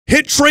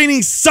HIIT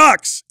training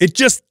sucks. It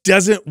just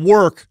doesn't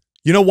work.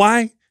 You know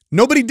why?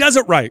 Nobody does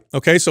it right.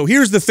 Okay, so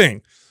here's the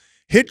thing.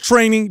 HIIT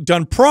training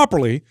done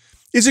properly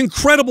is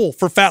incredible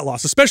for fat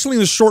loss, especially in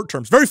the short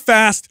terms. Very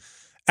fast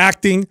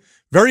acting,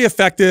 very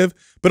effective,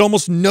 but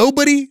almost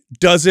nobody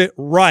does it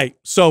right.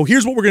 So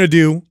here's what we're going to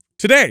do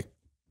today.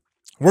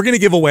 We're going to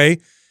give away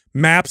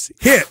MAPS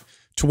HIIT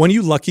to one of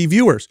you lucky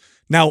viewers.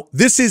 Now,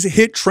 this is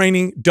HIIT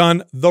training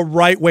done the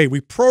right way. We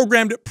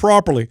programmed it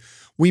properly.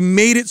 We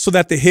made it so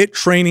that the HIIT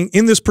training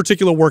in this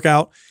particular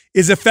workout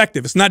is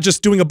effective. It's not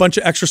just doing a bunch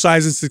of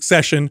exercises in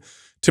succession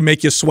to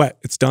make you sweat.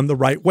 It's done the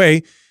right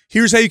way.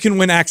 Here's how you can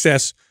win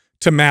access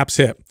to MAPS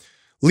HIIT.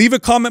 Leave a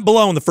comment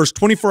below in the first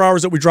 24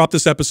 hours that we drop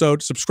this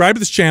episode. Subscribe to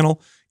this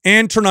channel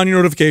and turn on your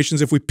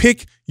notifications. If we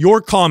pick your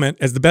comment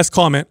as the best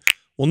comment,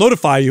 we'll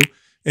notify you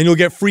and you'll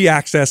get free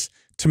access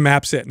to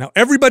MAPS HIIT. Now,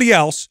 everybody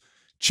else,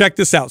 check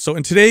this out. So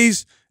in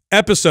today's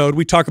episode,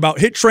 we talk about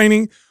HIIT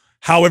training,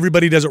 how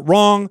everybody does it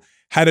wrong,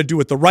 how to do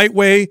it the right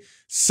way.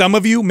 Some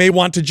of you may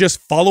want to just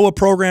follow a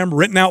program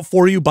written out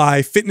for you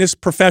by fitness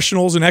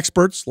professionals and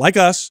experts like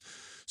us.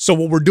 So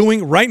what we're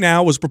doing right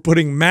now is we're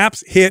putting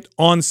MAPS HIIT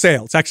on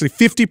sale. It's actually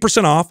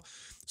 50% off.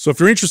 So if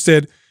you're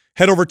interested,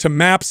 head over to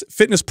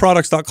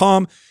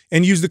mapsfitnessproducts.com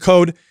and use the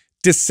code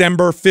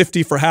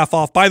December50 for half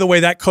off. By the way,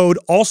 that code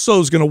also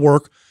is going to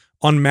work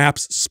on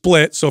MAPS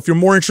Split. So if you're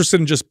more interested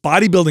in just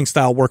bodybuilding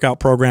style workout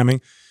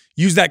programming,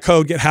 use that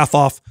code, get half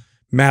off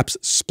MAPS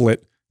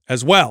Split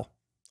as well.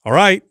 All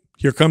right,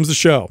 here comes the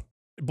show.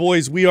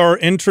 Boys, we are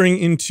entering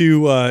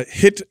into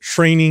HIIT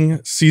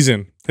training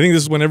season. I think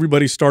this is when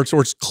everybody starts,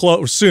 or it's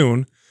close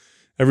soon.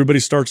 Everybody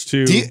starts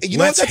to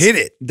let's hit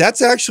it.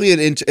 That's actually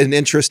an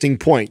interesting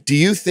point. Do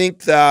you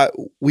think that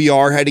we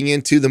are heading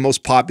into the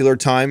most popular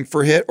time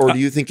for HIIT, or do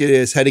you think it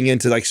is heading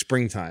into like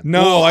springtime?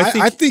 No, well,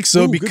 I think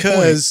so,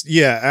 because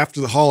yeah,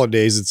 after the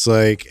holidays, it's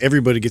like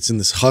everybody gets in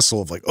this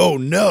hustle of like, oh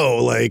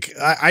no, like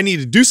I need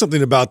to do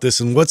something about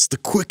this, and what's the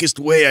quickest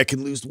way I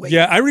can lose weight?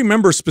 Yeah, I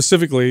remember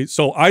specifically.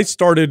 So I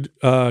started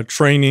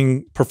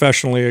training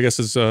professionally, I guess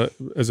I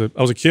was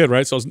a kid,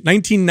 right? So it was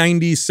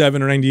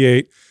 1997 or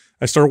 98.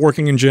 I started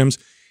working in gyms,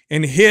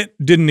 and HIIT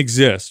didn't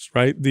exist,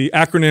 right? The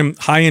acronym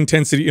high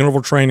intensity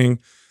interval training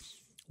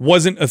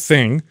wasn't a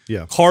thing.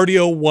 Yeah.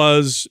 Cardio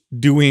was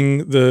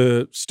doing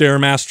the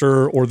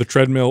Stairmaster or the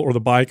treadmill or the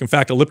bike. In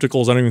fact,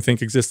 ellipticals I don't even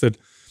think existed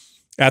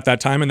at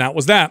that time, and that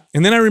was that.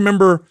 And then I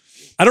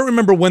don't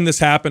remember when this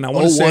happened. I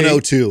want to say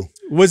 0102.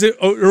 Was it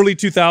early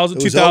 2000,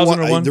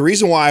 2001? The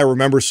reason why I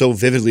remember so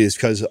vividly is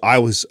because I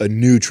was a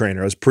new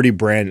trainer. I was pretty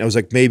I was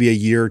like maybe a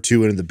year or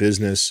two into the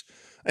business.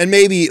 And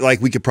maybe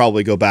like we could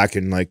probably go back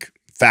and like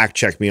fact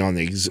check me on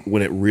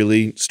when it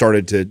really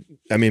started to,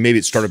 I mean, maybe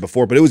it started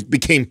before, but it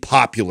became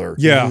popular.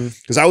 Yeah.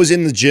 Because I was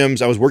in the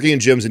gyms, I was working in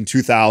gyms in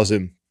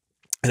 2000,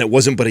 and it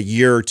wasn't but a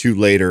year or two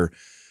later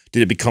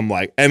did it become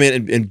like, I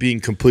mean, and being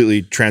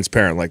completely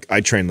transparent, like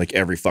I trained like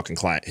every fucking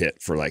client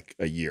HIIT for like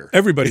a year.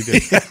 Everybody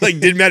did.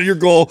 Like didn't matter your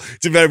goal,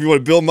 didn't matter if you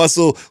want to build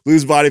muscle,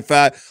 lose body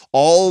fat,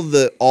 all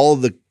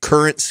the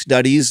current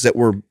studies that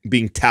were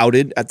being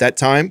touted at that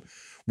time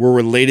were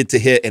related to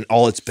HIIT and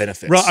all its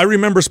benefits. Well, I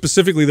remember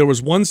specifically there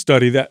was one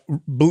study that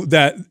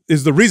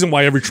is the reason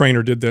why every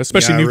trainer did this,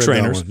 especially new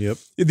trainers. Yep.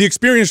 The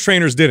experienced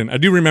trainers didn't. I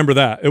do remember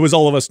that. It was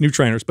all of us new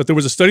trainers. But there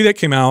was a study that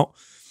came out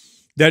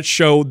that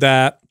showed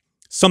that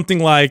something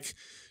like,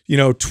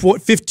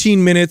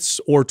 15 minutes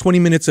or 20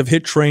 minutes of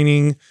HIIT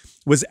training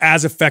was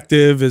as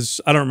effective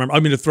as, I don't remember, I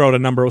mean to throw out a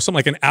number, it was something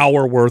like an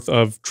hour worth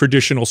of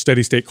traditional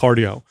steady state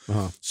cardio.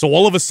 So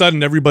all of a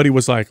sudden everybody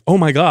was like, oh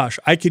my gosh,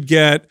 I could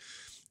get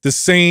the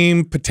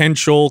same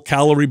potential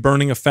calorie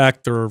burning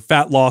effect or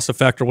fat loss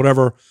effect or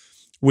whatever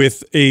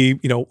with a,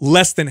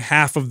 less than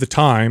half of the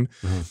time.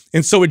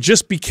 And so it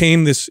just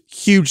became this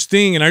huge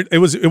thing. And it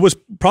was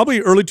probably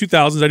early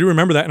 2000s. I do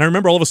remember that. And I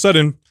remember all of a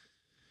sudden,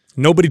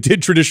 nobody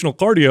did traditional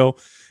cardio.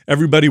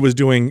 Everybody was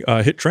doing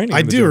HIIT training.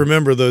 I do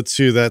remember though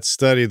too, that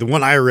study, the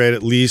one I read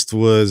at least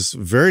was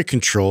very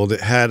controlled.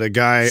 It had a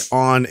guy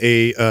on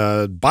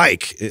a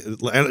bike.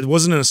 It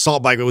wasn't an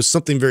assault bike. It was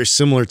something very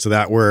similar to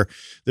that, where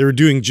they were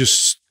doing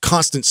just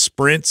constant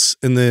sprints,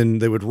 and then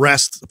they would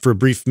rest for a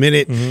brief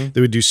minute.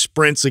 They would do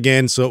sprints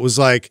again. So it was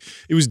like,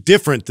 it was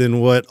different than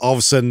what all of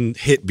a sudden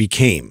HIIT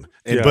became.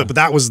 And, but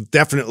that was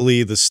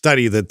definitely the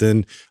study that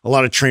then a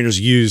lot of trainers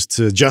used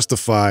to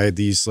justify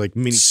these like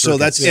mini circuits. So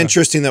that's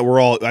interesting that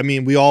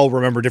we all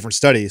remember different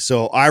studies.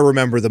 So I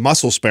remember the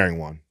muscle sparing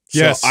one.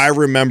 Yes. So I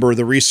remember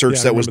the research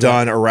that was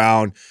done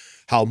around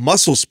how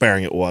muscle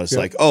sparing it was.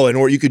 Like, oh, and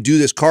or you could do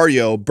this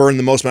cardio, burn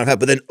the most amount of fat,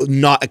 but then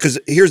not, because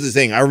here's the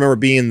thing. I remember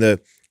being the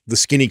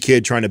skinny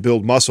kid trying to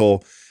build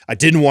muscle. I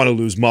didn't want to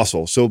lose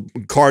muscle. So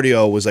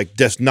cardio was like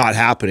just not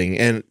happening.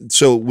 And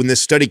so when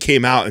this study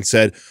came out and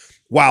said,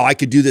 wow, I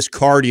could do this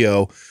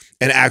cardio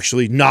and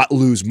actually not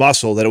lose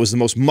muscle, that it was the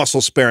most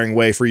muscle sparing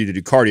way for you to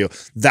do cardio.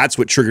 That's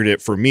what triggered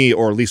it for me,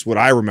 or at least what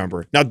I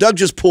remember. Now, Doug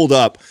just pulled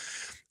up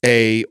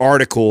a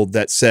article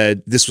that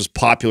said this was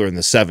popular in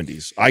the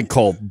 70s. I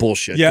call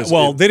bullshit. Yeah,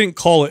 well, they didn't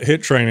call it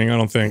HIIT training, I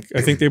don't think.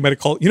 I think they might have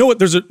called, you know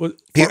what,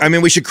 I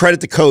mean, we should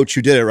credit the coach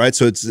who did it, right?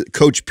 So it's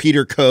Coach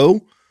Peter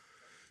Coe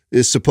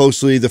is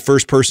supposedly the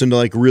first person to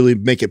like really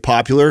make it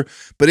popular,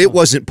 but it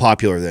wasn't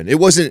popular then. It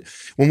wasn't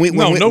when we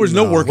there was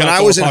no workout. When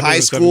I was in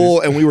high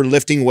school and we were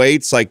lifting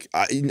weights, like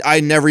I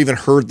never even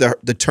heard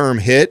the term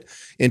HIIT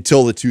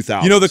until the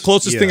 2000s. You know, the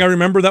closest thing I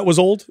remember that was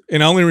old,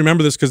 and I only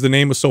remember this because the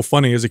name was so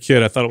funny as a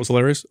kid. I thought it was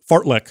hilarious.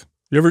 Fartlek.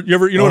 You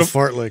know what a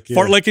fartlek? Yeah.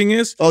 Fartleking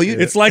is? Oh,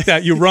 it's like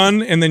that. You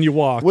run and then you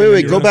walk.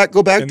 Wait, go back,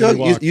 Doug.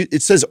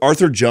 It says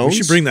Arthur Jones. We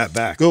should bring that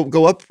back.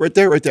 Go up right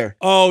there.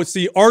 Oh,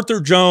 see,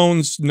 Arthur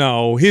Jones.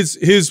 No,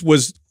 his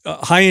was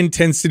high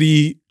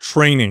intensity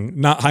training,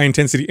 not high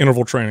intensity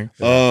interval training.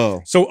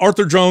 Oh, so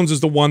Arthur Jones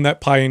is the one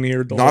that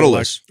pioneered the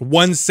Nautilus. Whole, like,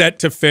 one set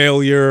to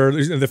failure.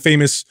 The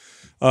famous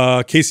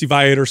Casey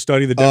Viator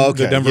study, the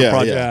Denver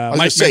project. Yeah. I was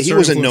going to say he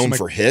wasn't known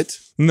for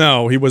HIIT.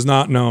 No, he was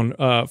not known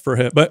for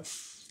HIIT, but.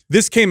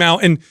 This came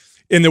out, and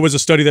there was a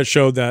study that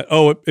showed that,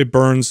 it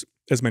burns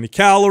as many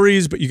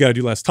calories, but you got to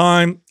do less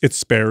time. It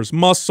spares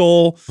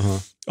muscle.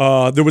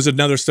 There was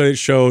another study that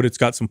showed it's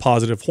got some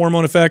positive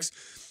hormone effects.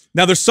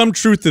 Now, there's some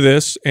truth to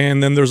this,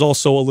 and then there's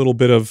also a little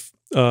bit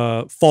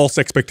of false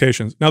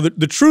expectations. Now,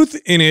 the truth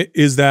in it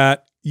is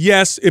that,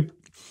 yes,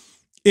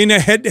 in a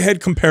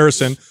head-to-head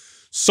comparison,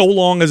 so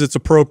long as it's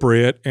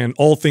appropriate and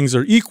all things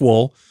are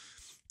equal,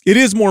 it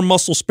is more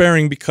muscle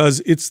sparing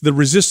because it's the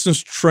resistance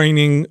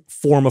training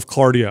form of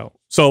cardio.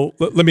 So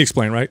let me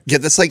explain, right? Yeah,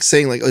 that's like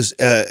saying like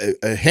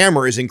a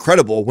hammer is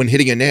incredible when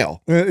hitting a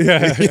nail.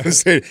 Yeah.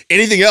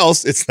 Anything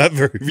else, it's not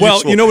very useful.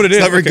 Well, you know what it is?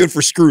 It's not very good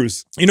for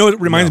screws. You know what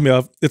it reminds me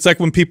of? It's like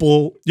when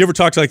you ever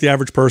talk to like the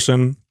average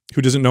person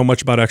who doesn't know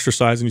much about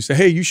exercise and you say,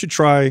 hey, you should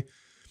try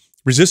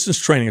resistance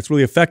training. It's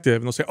really effective.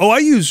 And they'll say, oh, I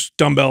use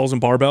dumbbells and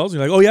barbells. And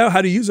you're like, oh yeah,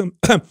 how do you use them?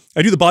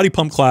 I do the body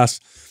pump class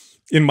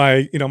in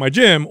my my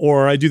gym,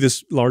 or I do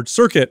this large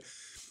circuit.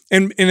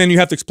 And then you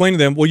have to explain to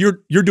them, well,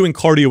 you're doing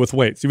cardio with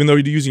weights. Even though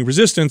you're using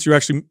resistance, you're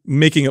actually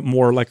making it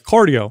more like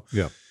cardio.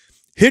 Yeah.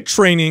 HIIT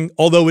training,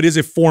 although it is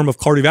a form of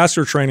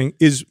cardiovascular training,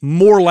 is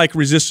more like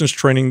resistance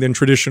training than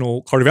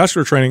traditional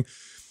cardiovascular training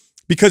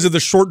because of the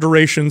short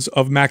durations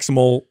of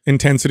maximal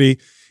intensity.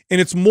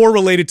 And it's more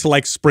related to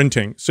like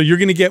sprinting. So you're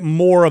going to get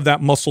more of that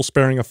muscle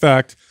sparing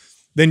effect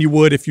than you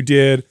would if you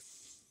did,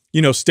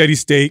 steady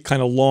state,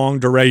 kind of long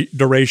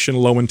duration,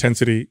 low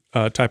intensity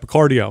type of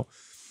cardio.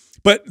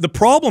 But the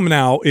problem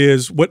now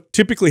is what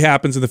typically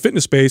happens in the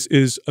fitness space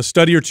is a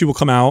study or two will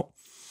come out,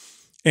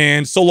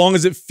 and so long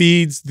as it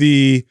feeds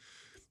the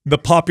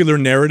popular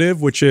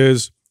narrative, which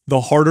is the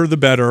harder the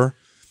better,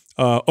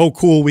 oh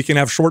cool, we can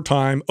have short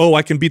time, oh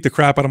I can beat the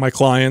crap out of my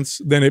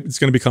clients, then it's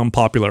going to become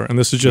popular, and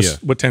this is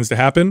just what tends to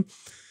happen.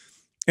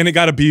 And it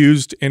got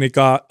abused and it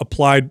got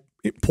applied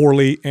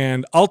poorly.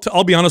 And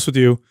I'll be honest with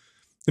you.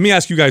 Let me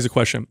ask you guys a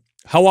question.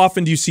 How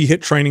often do you see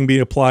HIIT training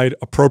being applied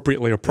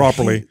appropriately or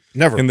properly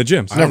Never. in the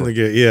gyms?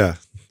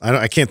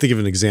 I can't think of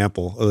an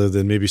example other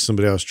than maybe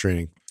somebody else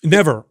training.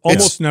 Never.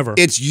 Almost never.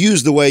 It's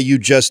used the way you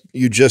just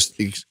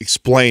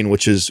explain,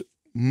 which is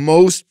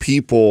most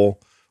people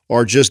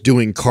are just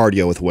doing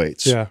cardio with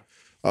weights. Yeah.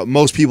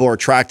 Most people are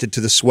attracted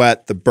to the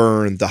sweat, the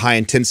burn, the high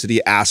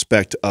intensity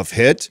aspect of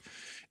HIIT.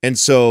 And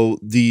so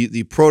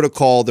the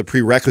protocol, the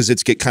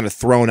prerequisites get kind of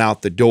thrown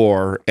out the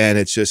door, and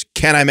it's just,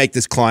 can I make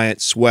this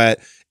client sweat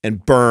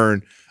and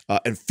burn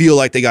and feel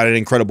like they got an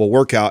incredible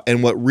workout?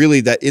 And what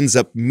really that ends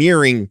up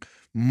mirroring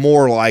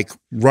more like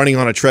running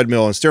on a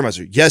treadmill and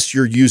Stairmaster. Yes,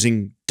 you're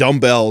using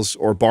dumbbells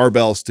or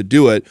barbells to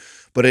do it,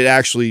 but it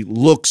actually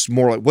looks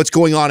more like what's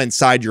going on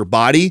inside your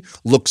body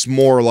looks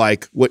more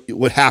like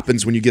what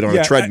happens when you get on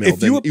a treadmill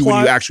than when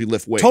you actually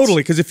lift weights.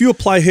 Totally, because if you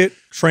apply HIIT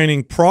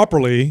training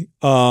properly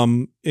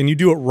and you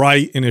do it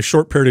right in a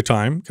short period of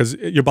time, because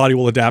your body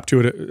will adapt to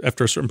it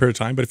after a certain period of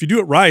time, but if you do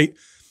it right,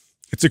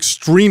 it's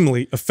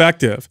extremely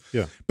effective.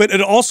 Yeah. But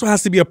it also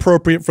has to be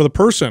appropriate for the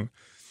person.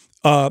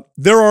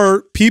 There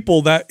are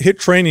people that HIIT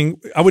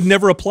training, I would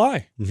never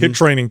apply HIIT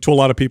training to a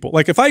lot of people.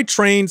 Like if I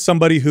train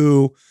somebody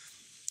who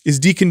is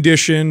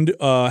deconditioned,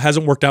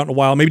 hasn't worked out in a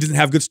while, maybe doesn't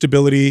have good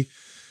stability,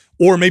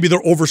 or maybe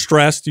they're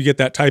overstressed. You get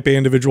that type A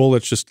individual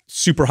that's just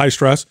super high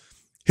stress.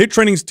 HIIT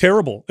training is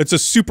terrible. It's a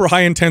super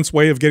high intense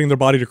way of getting their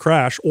body to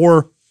crash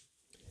or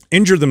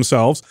injure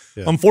themselves.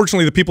 Yeah.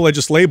 Unfortunately, the people I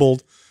just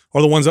labeled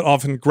are the ones that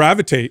often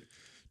gravitate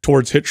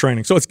towards HIIT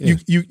training. So it's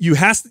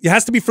it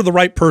has to be for the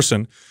right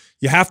person.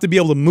 You have to be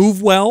able to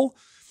move well,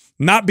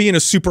 not be in a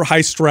super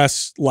high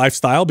stress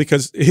lifestyle,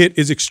 because HIIT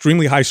is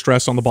extremely high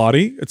stress on the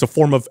body. It's a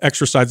form of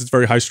exercise that's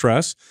very high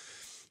stress.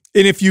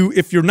 And if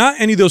you're not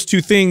any of those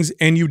two things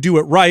and you do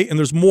it right, and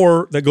there's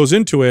more that goes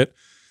into it,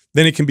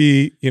 then it can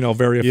be,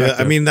 very effective. Yeah,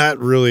 I mean, that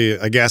really,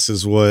 I guess,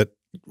 is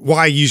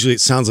why usually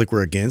it sounds like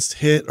we're against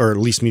HIIT, or at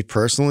least me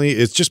personally.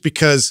 It's just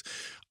because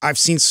I've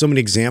seen so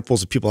many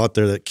examples of people out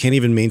there that can't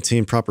even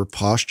maintain proper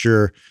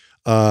posture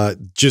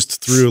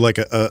just through like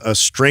a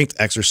strength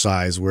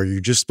exercise where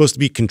you're just supposed to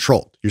be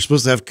controlled. You're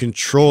supposed to have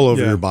control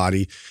over your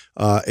body,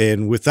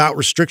 and without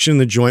restriction in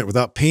the joint,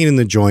 without pain in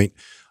the joint,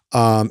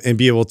 and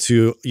be able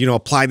to,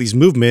 apply these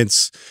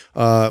movements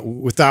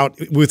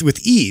with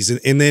ease,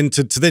 and then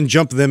to then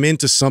jump them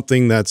into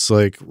something that's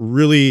like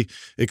really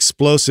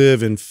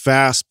explosive and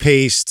fast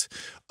paced.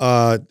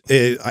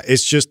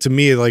 It's just, to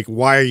me, like,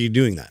 why are you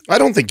doing that? I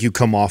don't think you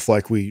come off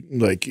like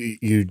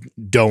you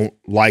don't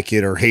like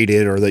it or hate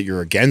it or that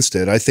you're against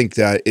it. I think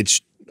that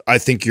I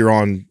think you're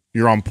on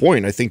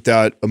point. I think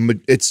that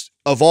it's,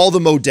 of all the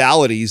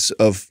modalities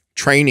of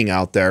training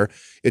out there,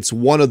 it's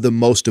one of the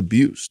most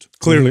abused.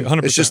 Clearly,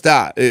 100%. It's just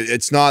that.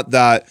 It's not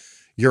that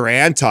you're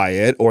anti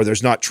it or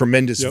there's not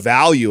tremendous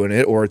value in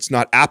it or it's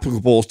not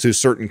applicable to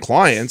certain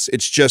clients.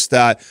 It's just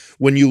that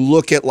when you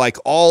look at like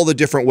all the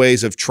different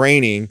ways of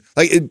training,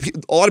 like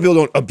a lot of people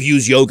don't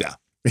abuse yoga.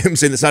 You know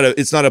what I'm saying?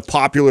 It's not a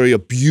popularly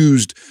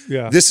abused.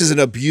 Yeah. This is an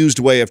abused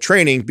way of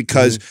training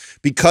because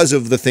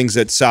of the things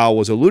that Sal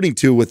was alluding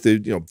to with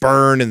the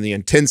burn and the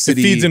intensity.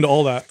 It feeds into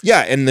all that.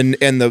 Yeah, and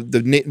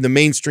the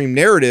mainstream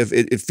narrative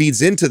it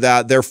feeds into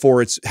that.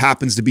 Therefore, it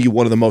happens to be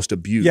one of the most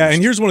abused. Yeah,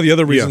 and here's one of the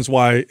other reasons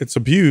why it's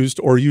abused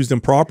or used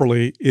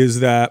improperly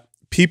is that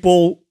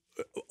people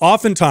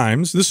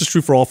oftentimes, this is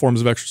true for all forms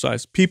of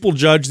exercise, people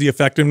judge the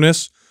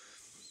effectiveness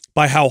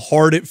by how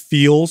hard it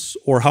feels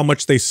or how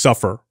much they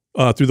suffer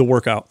through the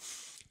workout.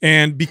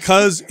 And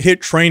because HIIT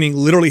training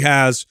literally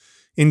has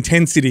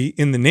intensity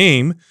in the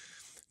name,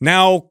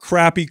 now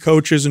crappy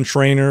coaches and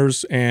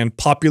trainers and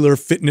popular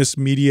fitness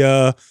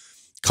media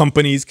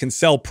companies can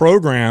sell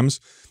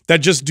programs that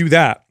just do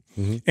that.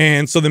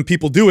 And so then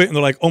people do it and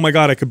they're like, oh my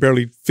God, I could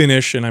barely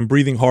finish and I'm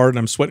breathing hard and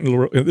I'm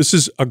sweating. This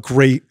is a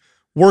great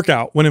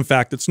workout, when in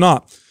fact it's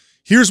not.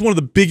 Here's one of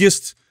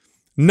the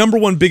number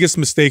one biggest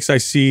mistakes I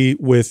see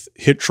with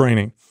HIIT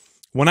training.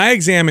 When I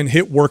examine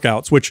HIIT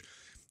workouts, which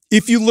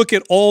if you look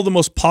at all the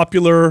most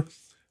popular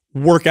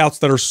workouts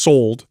that are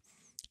sold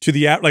to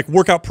the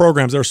workout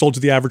programs that are sold to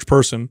the average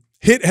person,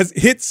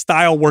 HIIT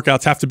style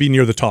workouts have to be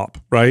near the top,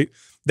 right?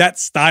 That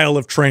style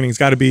of training's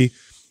got to be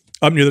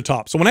up near the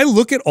top. So when I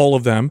look at all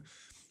of them,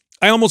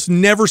 I almost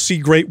never see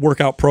great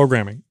workout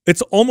programming.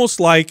 It's almost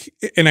like,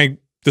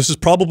 this is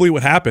probably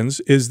what happens,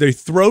 is they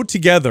throw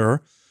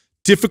together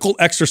difficult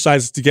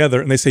exercises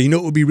together and they say,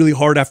 it would be really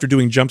hard after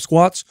doing jump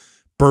squats?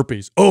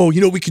 Burpees. Oh,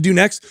 what we could do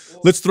next?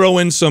 Let's throw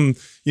in some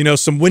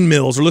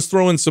windmills, or let's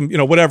throw in some,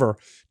 whatever,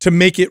 to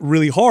make it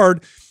really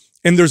hard.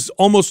 And there's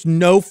almost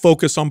no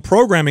focus on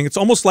programming. It's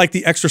almost like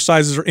the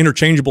exercises are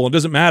interchangeable. It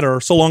doesn't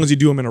matter so long as you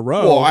do them in a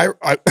row. Well,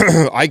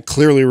 I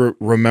clearly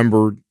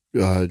remember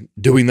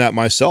doing that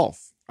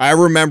myself. I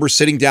remember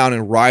sitting down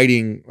and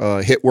writing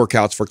HIIT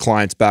workouts for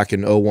clients back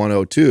in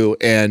 01, 02,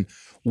 and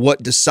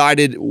what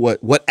decided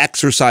what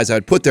exercise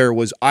I'd put there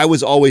was I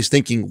was always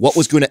thinking what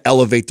was going to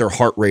elevate their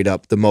heart rate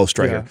up the most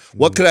here.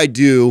 What could I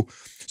do?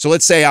 So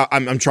let's say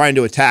I'm trying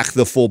to attack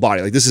the full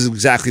body. Like, this is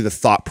exactly the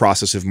thought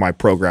process of my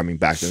programming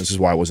back then. This is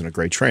why I wasn't a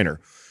great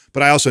trainer.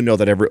 But I also know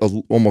that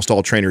almost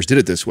all trainers did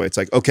it this way. It's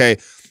like, okay,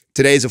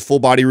 today's a full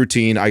body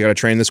routine. I got to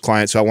train this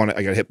client. So I got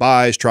to hit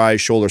bis, tris,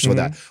 shoulders, so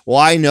that. Well,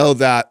 I know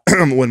that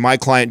when my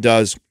client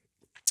does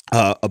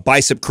a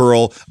bicep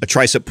curl, a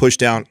tricep push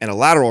down, and a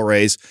lateral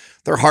raise,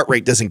 their heart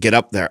rate doesn't get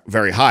up there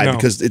very high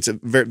because it's a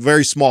very,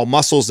 very small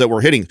muscles that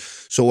we're hitting.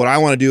 So what I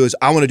want to do is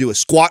I want to do a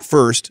squat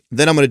first,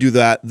 then I'm going to do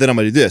that, then I'm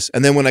going to do this.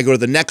 And then when I go to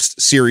the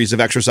next series of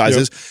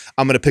exercises,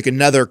 I'm going to pick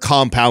another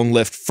compound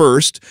lift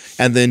first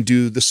and then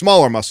do the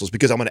smaller muscles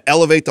because I'm going to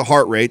elevate the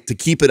heart rate to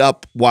keep it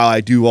up while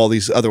I do all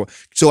these other,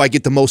 so I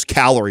get the most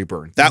calorie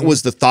burn. That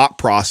was the thought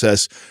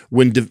process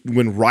when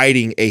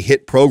writing a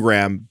HIIT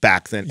program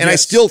back then. And I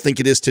still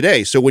think it is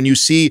today. So when you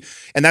see,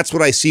 and that's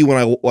what I see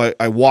when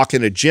I walk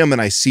in a gym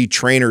and I see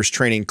trainers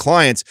training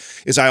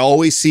clients, is I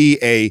always see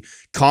a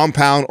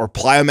compound or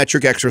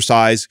plyometric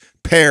exercise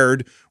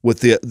paired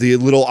with the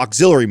little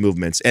auxiliary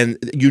movements. And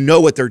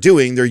what they're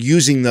doing. They're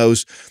using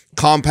those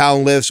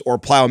compound lifts or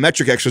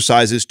plyometric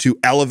exercises to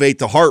elevate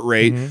the heart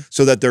rate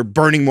so that they're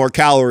burning more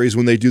calories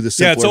when they do the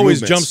simpler it's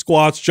always movements. Jump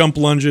squats, jump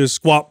lunges,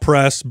 squat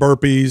press,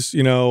 burpees,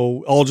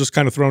 all just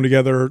kind of thrown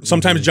together.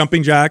 Sometimes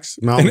jumping jacks.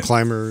 Mountain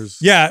climbers.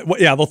 Yeah,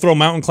 they'll throw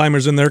mountain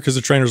climbers in there because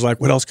the trainer's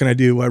like, what else can I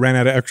do? I ran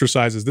out of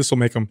exercises. This will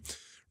make them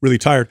really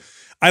tired.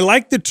 I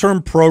like the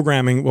term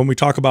programming when we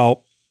talk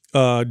about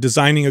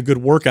designing a good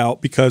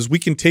workout, because we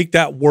can take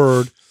that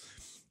word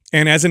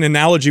and as an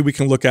analogy, we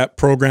can look at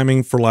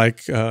programming for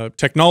like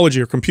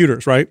technology or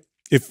computers, right?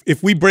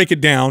 If we break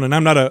it down, and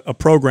I'm not a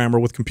programmer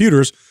with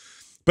computers,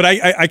 but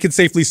I could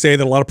safely say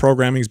that a lot of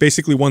programming is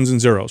basically ones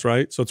and zeros,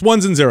 right? So it's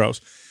ones and zeros,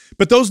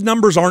 but those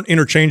numbers aren't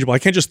interchangeable. I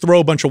can't just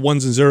throw a bunch of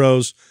ones and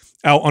zeros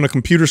out on a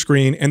computer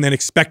screen and then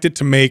expect it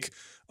to make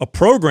a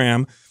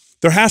program.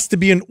 There has to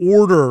be an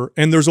order,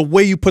 and there's a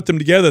way you put them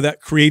together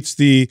that creates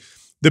the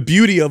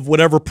beauty of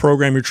whatever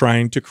program you're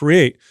trying to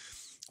create.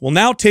 Well,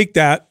 now take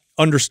that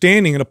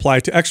understanding and apply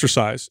it to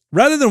exercise.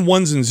 Rather than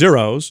ones and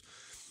zeros,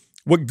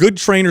 what good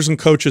trainers and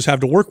coaches have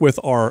to work with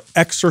are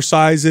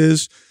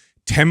exercises,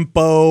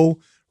 tempo,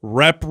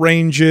 rep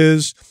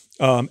ranges,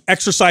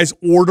 exercise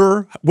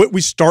order, what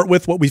we start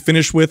with, what we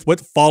finish with,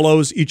 what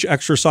follows each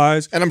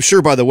exercise. And I'm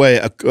sure, by the way,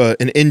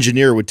 an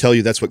engineer would tell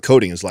you that's what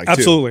coding is like,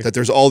 Absolutely. too. That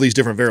there's all these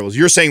different variables.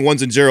 You're saying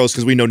ones and zeros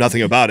because we know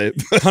nothing about it.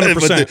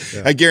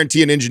 100%. I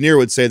guarantee an engineer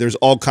would say there's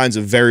all kinds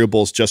of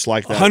variables just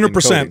like that.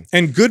 100%.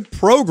 And good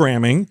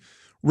programming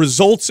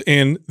results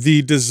in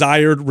the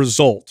desired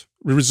result.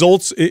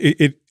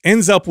 It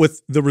ends up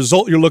with the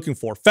result you're looking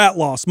for: fat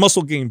loss,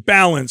 muscle gain,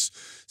 balance,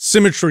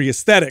 symmetry,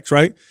 aesthetics,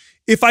 right?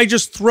 If I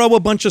just throw a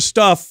bunch of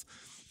stuff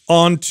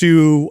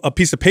onto a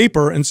piece of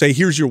paper and say,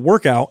 here's your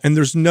workout, and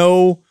there's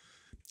no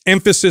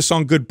emphasis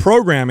on good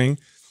programming,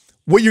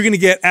 what you're going to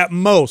get at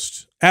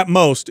most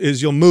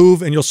is you'll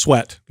move and you'll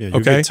sweat. Yeah, you'll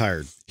get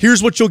tired.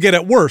 Here's what you'll get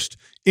at worst: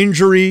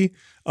 injury,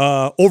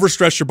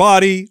 overstress your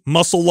body,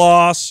 muscle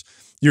loss.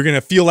 You're going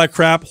to feel like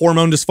crap,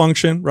 hormone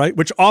dysfunction, right?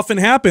 Which often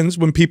happens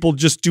when people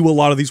just do a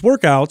lot of these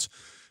workouts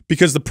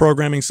because the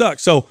programming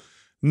sucks. So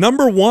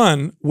number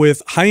one,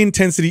 with high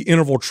intensity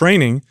interval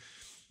training,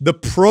 the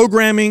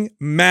programming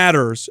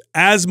matters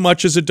as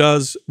much as it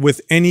does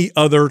with any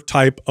other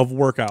type of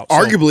workout.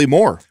 Arguably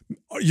more.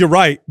 You're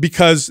right,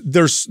 because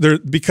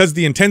because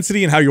the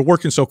intensity and how you're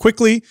working so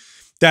quickly,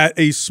 that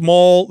a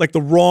small, like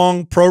the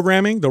wrong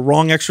programming, the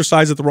wrong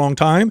exercise at the wrong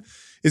time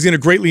is going to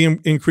greatly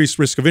increase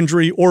risk of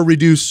injury or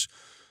reduce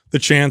the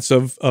chance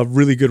of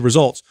really good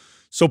results.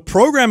 So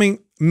programming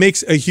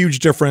makes a huge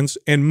difference,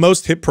 and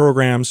most HIIT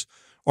programs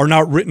are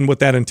not written with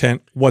that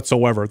intent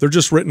whatsoever. They're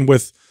just written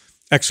with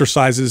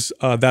exercises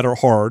that are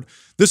hard.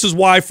 This is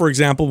why, for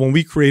example, when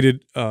we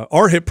created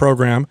our HIIT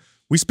program,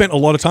 we spent a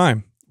lot of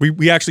time.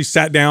 We actually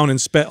sat down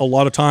and spent a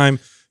lot of time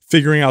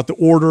figuring out the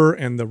order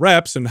and the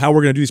reps and how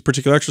we're going to do these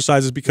particular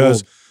exercises,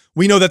 because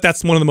we know that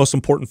that's one of the most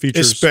important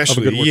features of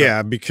a good workout.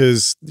 Yeah,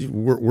 because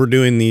we're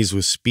doing these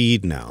with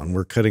speed now, and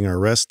we're cutting our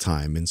rest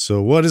time. And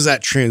so what does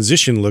that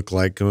transition look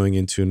like going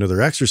into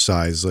another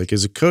exercise? Like,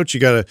 as a coach,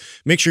 you got to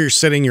make sure you're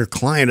setting your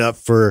client up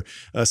for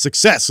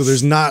success. So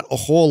there's not a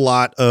whole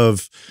lot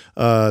of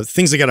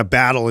things they got to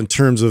battle in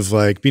terms of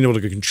like being able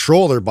to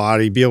control their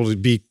body, be able to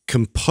be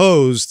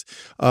composed,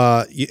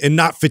 and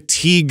not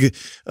fatigue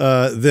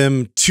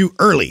them too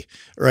early,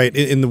 right,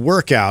 in the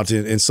workout,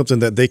 and something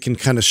that they can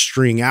kind of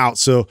string out.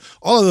 So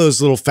all of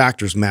those little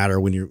factors matter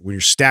when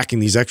you're stacking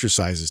these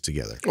exercises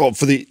together. Well,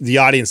 for the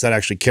audience that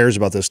actually cares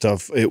about this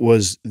stuff, it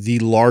was the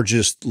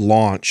largest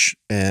launch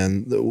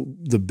and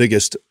the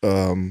biggest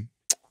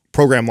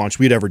program launch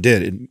we'd ever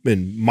did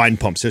in Mind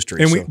Pump's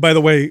history. And by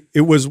the way,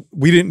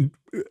 we didn't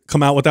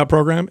come out with that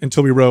program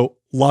until we wrote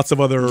lots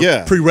of other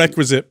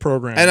prerequisite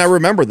programs. And I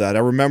remember that. I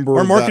remember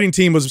our marketing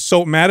team was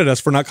so mad at us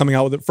for not coming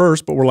out with it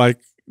first, but we're like,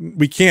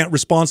 we can't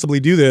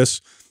responsibly do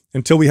this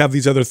until we have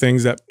these other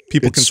things that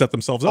people can set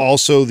themselves up.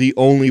 Also the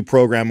only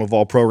program of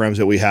all programs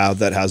that we have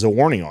that has a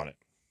warning on it,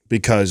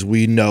 because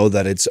we know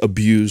that it's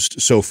abused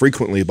so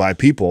frequently by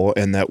people,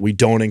 and that we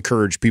don't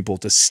encourage people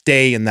to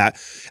stay in that.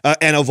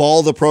 And of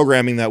all the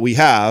programming that we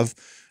have,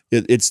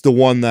 it's the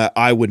one that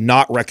I would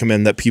not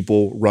recommend that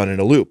people run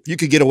in a loop. You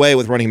could get away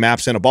with running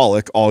MAPS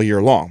Anabolic all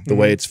year long, the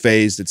way it's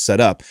phased, it's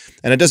set up.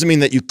 And it doesn't mean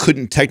that you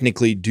couldn't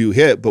technically do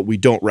HIIT, but we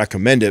don't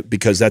recommend it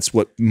because that's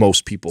what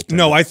most people do.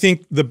 No, I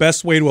think the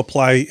best way to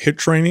apply HIIT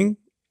training,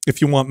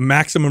 if you want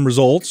maximum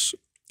results,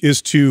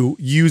 is to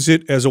use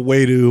it as a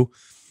way to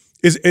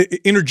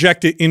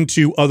interject it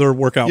into other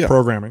workout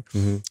programming.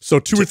 So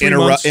 2 or 3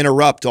 months.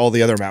 Interrupt all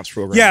the other MAPS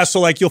programs. Yeah, so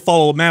like you'll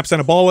follow MAPS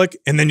Anabolic,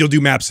 and then you'll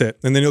do MAPS HIIT,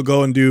 and then you'll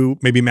go and do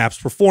maybe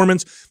MAPS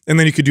Performance, and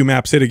then you could do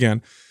MAPS HIIT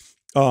again.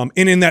 And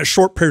in that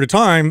short period of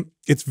time,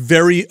 it's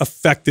very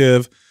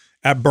effective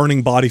at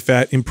burning body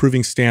fat,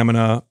 improving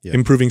stamina,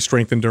 improving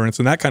strength endurance,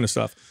 and that kind of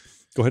stuff.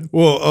 Go ahead.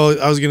 Well,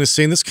 I was going to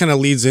say, and this kind of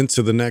leads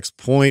into the next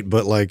point,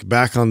 but like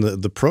back on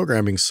the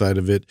programming side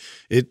of it,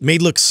 it may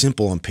look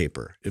simple on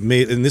paper. It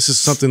may, and this is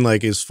something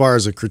like, as far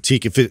as a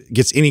critique, if it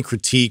gets any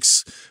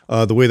critiques,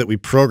 the way that we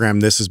program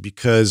this is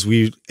because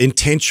we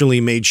intentionally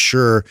made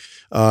sure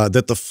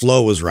that the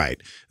flow was right,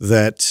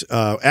 that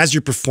as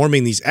you're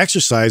performing these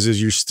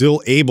exercises, you're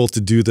still able to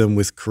do them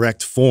with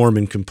correct form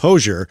and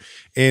composure.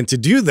 And to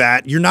do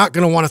that, you're not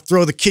going to want to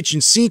throw the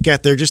kitchen sink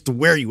at there just to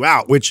wear you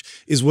out, which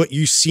is what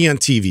you see on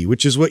TV,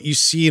 which is what you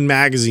see in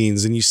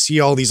magazines. And you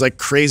see all these like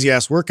crazy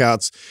ass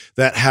workouts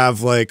that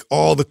have like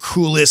all the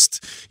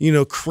coolest, you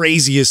know,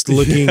 craziest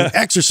looking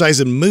exercise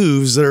and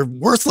moves that are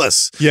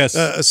worthless. Yes.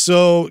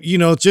 So, you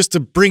know, just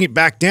to bring it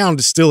back down,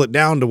 distill it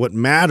down to what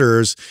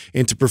matters,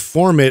 and to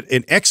perform it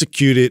and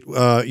execute it,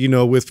 you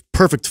know, with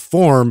perfect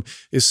form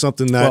is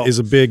something that is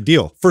a big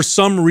deal. For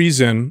some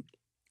reason,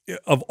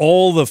 of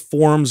all the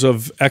forms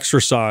of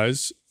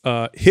exercise,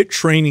 HIIT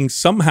training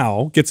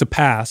somehow gets a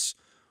pass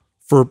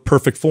for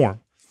perfect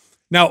form.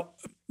 Now,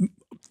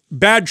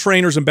 bad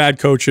trainers and bad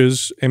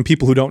coaches and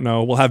people who don't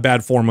know will have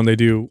bad form when they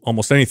do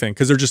almost anything,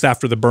 because they're just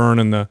after the burn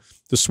and the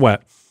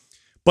sweat.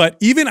 But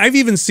I've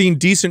even seen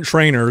decent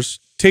trainers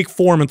take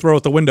form and throw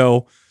it the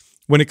window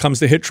when it comes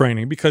to HIIT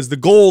training, because the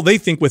goal they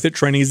think with HIIT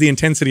training is the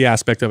intensity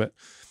aspect of it.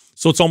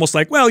 So it's almost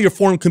like, well, your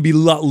form can be a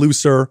lot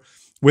looser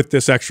with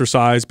this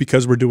exercise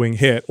because we're doing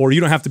HIIT, or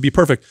you don't have to be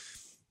perfect.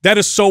 That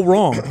is so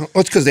wrong. Well,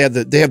 it's because they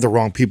have the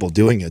wrong people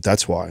doing it.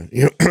 That's why.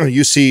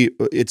 You see,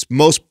 it's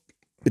most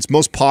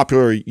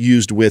popular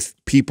used with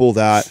people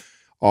that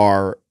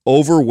are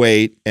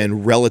overweight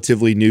and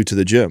relatively new to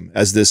the gym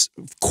as this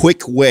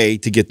quick way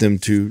to get them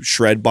to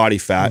shred body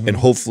fat and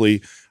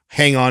hopefully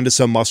hang on to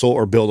some muscle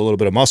or build a little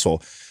bit of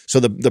muscle. So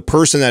the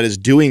person that is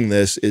doing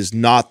this is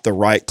not the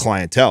right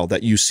clientele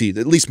that you see,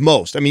 at least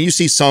most. I mean, you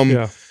see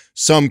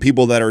some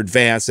people that are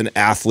advanced and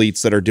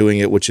athletes that are doing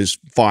it, which is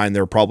fine.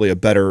 They're probably a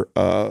better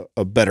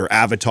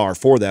avatar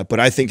for that. But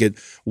I think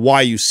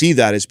why you see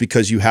that is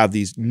because you have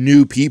these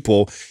new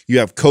people, you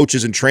have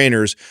coaches and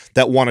trainers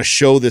that want to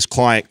show this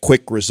client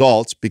quick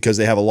results because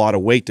they have a lot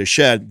of weight to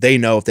shed. They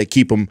know if they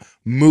keep them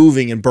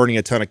moving and burning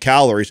a ton of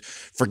calories,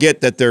 forget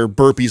that their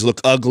burpees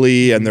look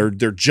ugly and their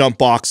jump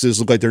boxes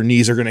look like their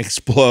knees are going to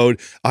explode.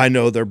 I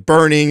know they're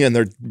burning and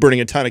they're burning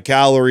a ton of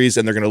calories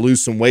and they're going to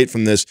lose some weight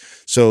from this.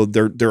 So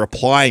they're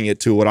applying it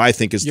to what I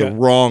think is the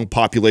wrong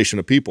population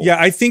of people. Yeah,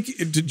 I think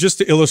just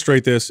to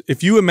illustrate this,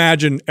 if you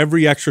imagine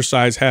every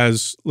exercise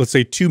has, let's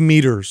say, 2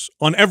 meters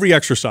on every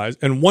exercise,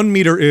 and 1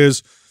 meter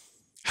is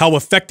how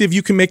effective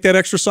you can make that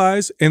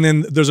exercise, and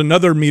then there's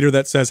another meter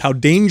that says how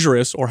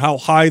dangerous or how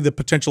high the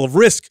potential of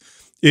risk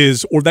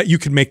is or that you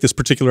can make this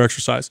particular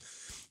exercise.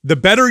 The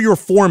better your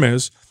form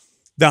is,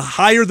 the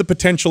higher the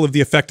potential of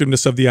the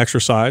effectiveness of the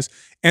exercise,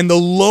 and the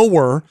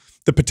lower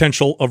the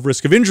potential of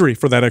risk of injury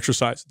for that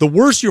exercise. The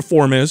worse your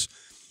form is,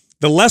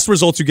 the less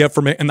results you get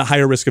from it and the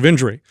higher risk of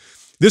injury.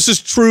 This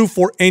is true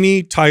for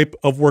any type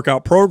of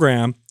workout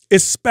program,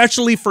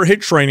 especially for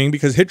HIIT training,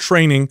 because HIIT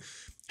training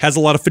has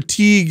a lot of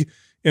fatigue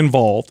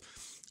involved.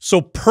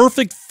 So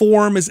perfect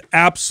form is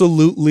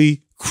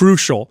absolutely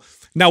crucial.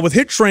 Now with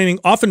HIIT training,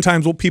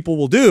 oftentimes what people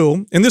will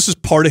do, and this is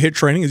part of HIIT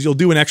training, is you'll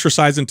do an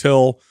exercise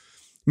until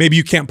maybe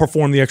you can't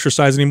perform the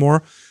exercise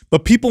anymore.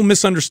 But people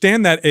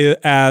misunderstand that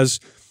as,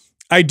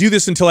 I do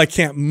this until I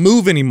can't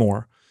move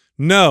anymore.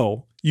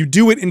 No, you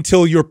do it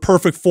until your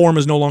perfect form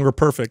is no longer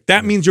perfect.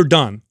 That means you're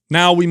done.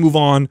 Now we move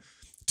on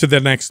to the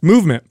next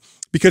movement,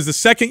 because the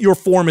second your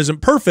form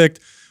isn't perfect,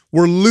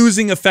 we're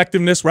losing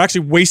effectiveness. We're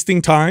actually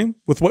wasting time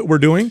with what we're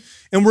doing,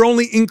 and we're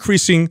only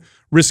increasing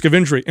risk of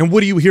injury. And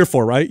what are you here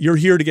for, right? You're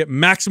here to get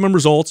maximum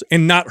results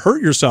and not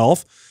hurt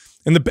yourself.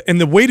 And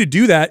the way to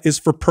do that is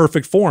for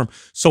perfect form.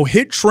 So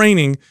HIIT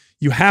training,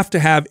 you have to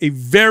have a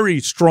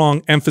very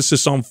strong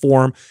emphasis on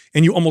form,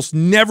 and you almost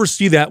never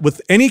see that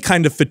with any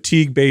kind of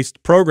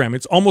fatigue-based program.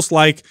 It's almost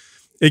like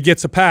it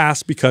gets a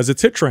pass because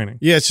it's HIIT training.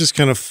 Yeah, it's just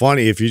kind of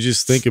funny if you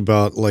just think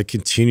about like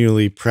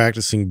continually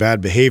practicing bad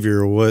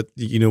behavior. What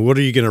are you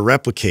going to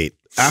replicate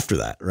after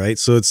that, right?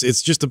 So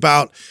it's just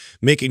about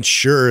making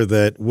sure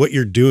that what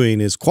you're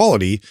doing is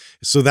quality,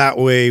 so that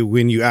way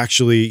when you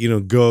actually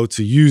go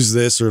to use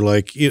this or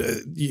like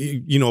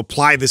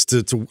apply this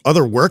to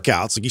other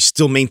workouts, like you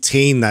still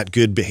maintain that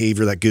good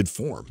behavior, that good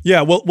form.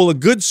 Yeah, well, a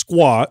good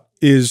squat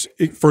is,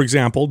 for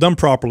example, done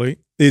properly,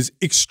 is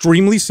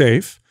extremely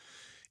safe.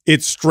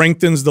 It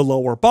strengthens the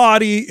lower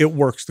body. It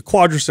works the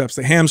quadriceps,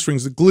 the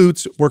hamstrings, the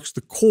glutes. It works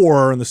the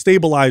core and the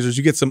stabilizers.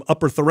 You get some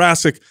upper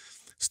thoracic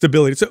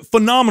stability. It's a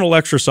phenomenal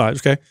exercise,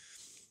 okay?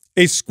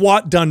 A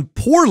squat done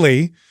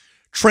poorly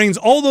trains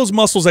all those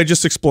muscles I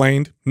just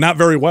explained not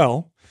very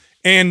well,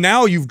 and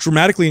now you've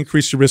dramatically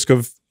increased your risk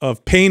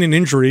of pain and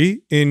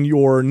injury in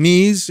your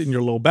knees, in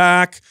your low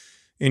back,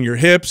 in your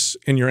hips,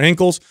 in your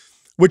ankles,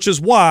 which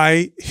is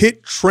why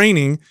HIIT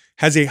training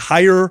has a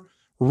higher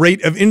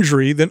rate of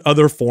injury than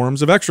other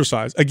forms of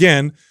exercise.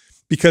 Again,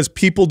 because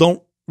people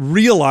don't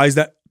realize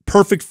that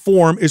perfect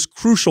form is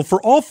crucial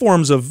for all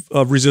forms of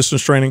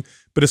resistance training,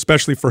 but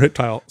especially for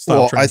HIIT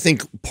style training. I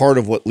think part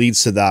of what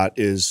leads to that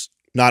is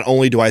not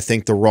only do I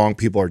think the wrong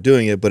people are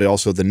doing it, but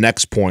also the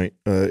next point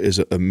is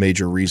a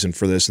major reason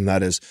for this, and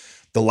that is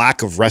the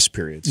lack of rest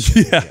periods.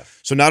 Yeah.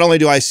 So not only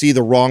do I see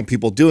the wrong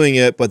people doing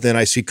it, but then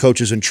I see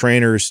coaches and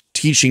trainers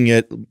teaching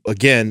it,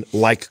 again,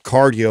 like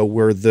cardio,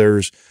 where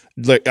there's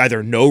like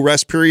either no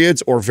rest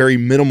periods or very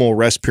minimal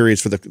rest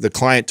periods for the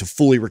client to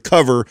fully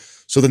recover,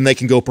 so then they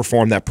can go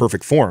perform that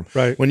perfect form.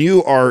 Right. When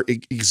you are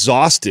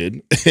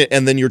exhausted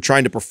and then you're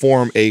trying to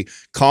perform a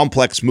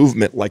complex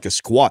movement like a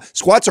squat,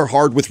 squats are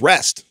hard with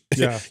rest.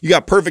 Yeah. You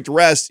got perfect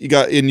rest. You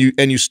got and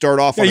you start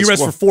off. Yeah, on you a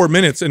rest squat for 4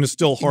 minutes and it's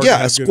still hard.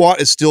 Yeah, a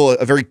squat is still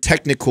a very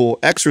technical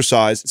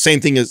exercise. Same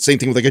thing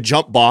with like a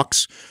jump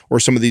box or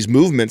some of these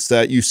movements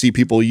that you see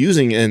people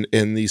using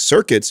in these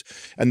circuits.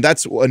 And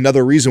that's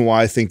another reason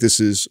why I think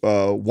this is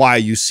why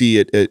you see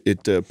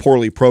it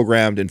poorly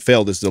programmed and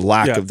failed, is the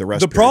lack of the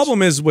rest. The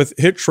problem is with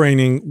HIIT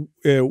training,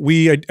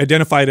 we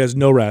identify it as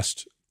no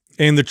rest.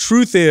 And the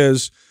truth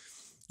is,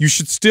 you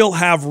should still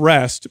have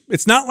rest.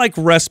 It's not like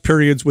rest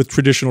periods with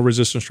traditional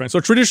resistance training. So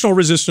traditional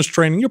resistance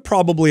training, you're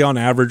probably on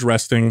average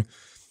resting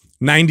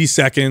 90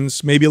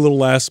 seconds, maybe a little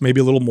less, maybe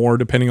a little more,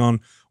 depending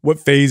on what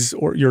phase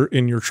you're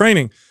in your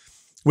training.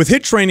 With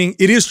HIIT training,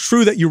 it is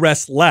true that you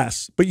rest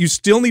less, but you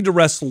still need to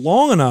rest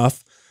long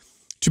enough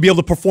to be able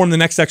to perform the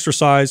next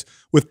exercise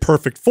with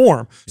perfect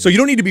form. Yeah. So you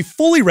don't need to be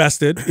fully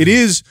rested. It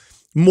is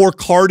more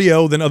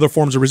cardio than other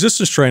forms of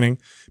resistance training,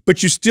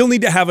 but you still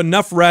need to have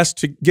enough rest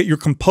to get your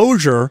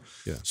composure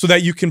so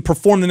that you can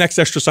perform the next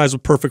exercise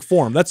with perfect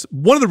form. That's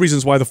one of the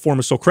reasons why the form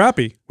is so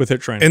crappy with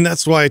HIIT training. And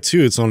that's why,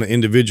 too, it's on an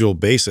individual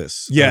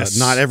basis. Yes.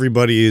 Not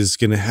everybody is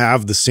going to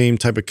have the same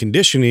type of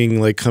conditioning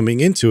like coming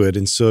into it.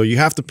 And so you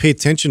have to pay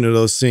attention to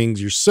those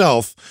things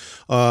yourself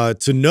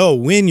to know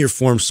when your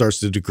form starts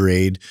to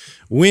degrade,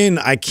 when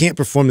I can't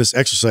perform this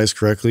exercise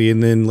correctly,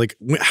 and then like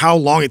how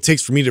long it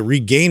takes for me to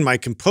regain my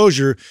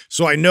composure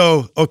so I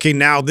know, okay,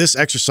 now this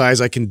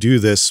exercise, I can do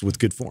this with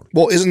good form.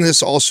 Well, isn't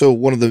this also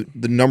one of the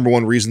number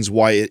one reasons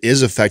why it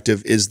is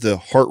effective is the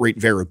heart rate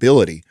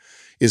variability?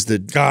 So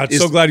glad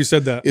you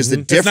said that. Is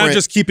the It's not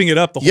just keeping it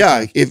up the whole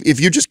time. If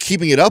you're just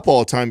keeping it up all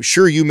the time,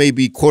 sure, you may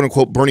be quote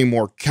unquote burning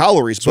more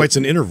calories. That's why it's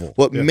an interval.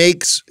 What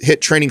makes HIIT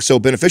training so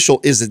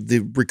beneficial is the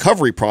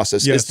recovery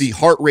process. It's the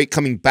heart rate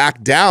coming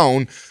back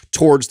down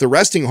towards the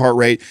resting heart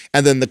rate,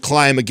 and then the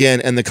climb again,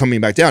 and then coming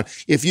back down.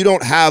 If you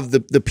don't have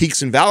the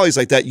peaks and valleys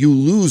like that, you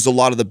lose a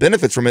lot of the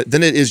benefits from it.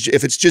 Then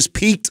if it's just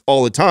peaked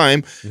all the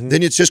time,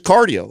 then it's just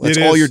cardio. That's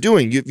all you're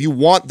doing. You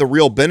want the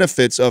real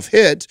benefits of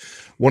HIIT.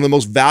 One of the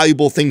most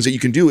valuable things that you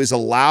can do is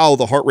allow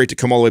the heart rate to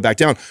come all the way back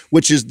down,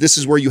 this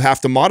is where you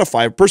have to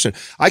modify a person.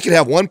 I could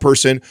have one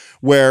person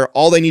where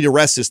all they need to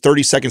rest is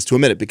 30 seconds to a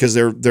minute because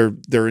their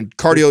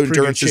cardio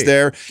endurance is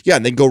there. Yeah,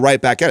 and they go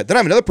right back at it. Then I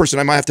have another person,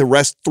 I might have to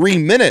rest 3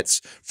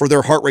 minutes for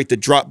their heart rate to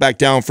drop back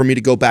down for me to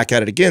go back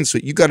at it again. So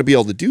you got to be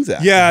able to do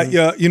that. Yeah,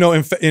 yeah. You know,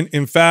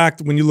 in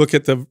fact, when you look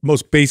at the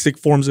most basic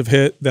forms of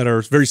HIIT that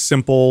are very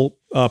simple,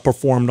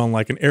 performed on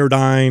like an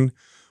Airdyne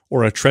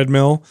or a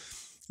treadmill,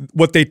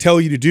 what they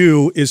tell you to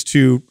do is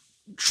to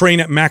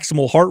train at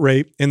maximal heart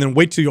rate and then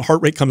wait till your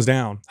heart rate comes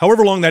down,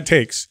 however long that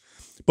takes,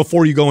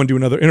 before you go and do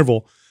another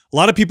interval. A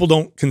lot of people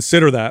don't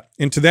consider that.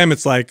 And to them,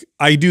 it's like,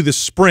 I do this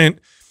sprint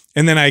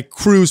and then I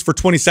cruise for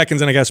 20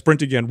 seconds and I got to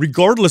sprint again,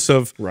 regardless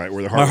of where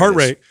the my heart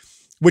rate,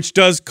 which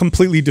does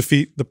completely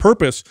defeat the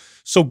purpose.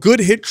 So good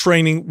HIIT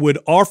training would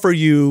offer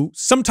you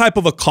some type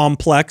of a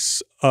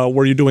complex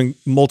where you're doing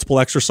multiple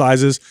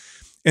exercises.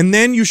 And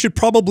then you should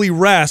probably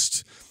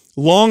rest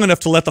long enough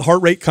to let the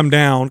heart rate come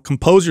down,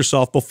 compose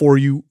yourself before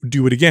you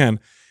do it again.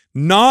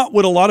 Not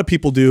what a lot of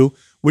people do,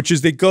 which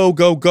is they go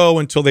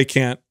until they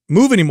can't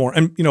move anymore.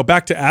 And, you know,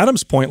 back to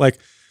Adam's point, like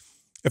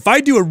if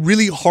I do a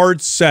really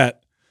hard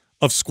set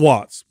of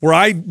squats where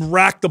I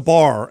rack the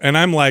bar and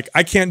I'm like,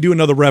 I can't do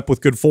another rep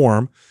with good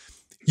form,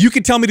 you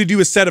could tell me to do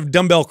a set of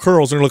dumbbell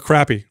curls and it'll look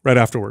crappy right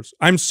afterwards.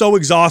 I'm so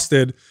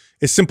exhausted,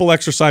 a simple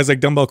exercise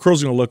like dumbbell curls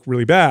is going to look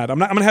really bad. I'm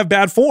going to have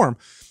bad form.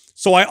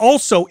 So I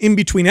also, in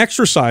between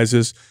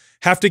exercises,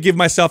 have to give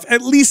myself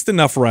at least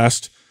enough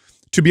rest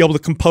to be able to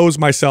compose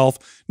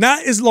myself,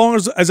 not as long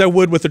as I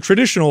would with a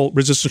traditional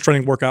resistance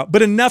training workout,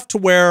 but enough to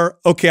where,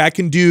 okay, I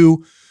can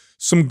do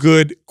some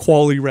good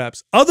quality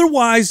reps.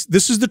 Otherwise,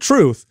 this is the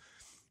truth.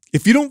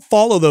 If you don't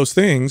follow those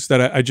things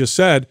that I just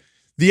said,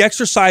 the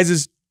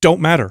exercises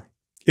don't matter.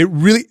 It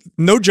really,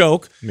 no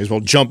joke. You may as well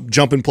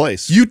jump in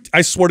place.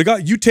 I swear to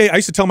God, I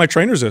used to tell my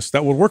trainers this,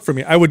 that would work for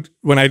me. I would,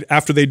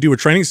 after they do a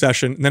training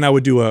session, then I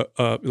would do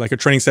like a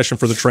training session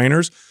for the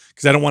trainers,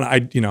 because I don't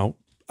want to,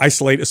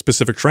 isolate a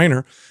specific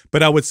trainer.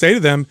 But I would say to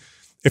them,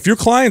 if your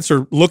clients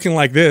are looking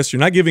like this, you're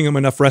not giving them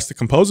enough rest to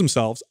compose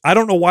themselves. I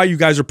don't know why you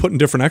guys are putting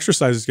different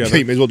exercises together.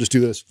 You may as well just do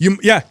this. You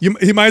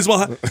might as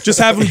well just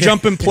have them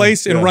jump in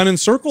place and run in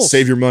circles.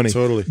 Save your money.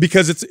 Totally.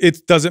 Because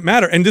it doesn't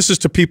matter. And this is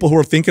to people who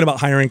are thinking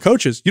about hiring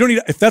coaches. You don't need,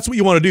 if that's what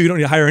you want to do, you don't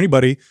need to hire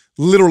anybody.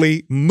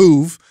 Literally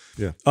move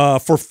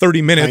for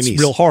 30 minutes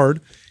real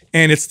hard.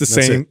 And it's the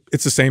same.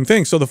 It's the same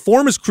thing. So the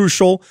form is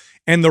crucial,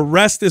 and the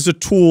rest is a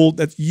tool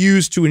that's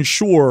used to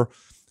ensure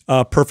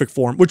perfect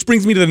form, which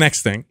brings me to the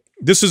next thing.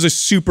 This is a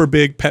super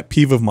big pet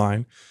peeve of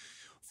mine.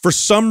 For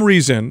some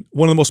reason,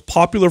 one of the most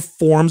popular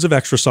forms of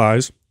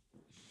exercise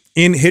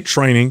in HIIT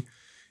training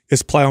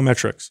is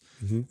plyometrics.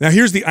 Now,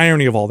 here's the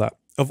irony of all that.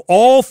 Of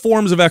all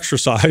forms of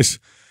exercise,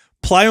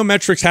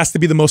 plyometrics has to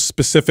be the most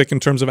specific in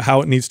terms of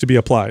how it needs to be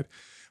applied.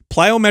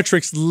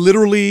 Plyometrics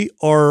literally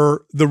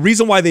are, the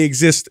reason why they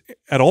exist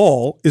at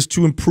all is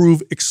to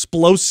improve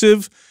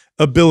explosive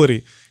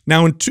ability.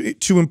 Now,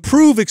 to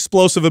improve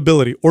explosive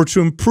ability, or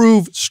to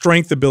improve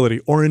strength ability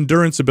or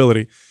endurance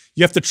ability,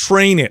 you have to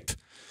train it.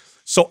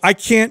 So I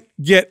can't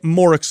get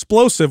more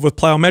explosive with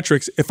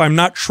plyometrics if I'm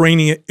not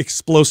training it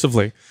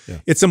explosively.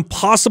 It's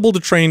impossible to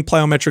train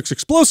plyometrics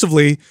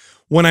explosively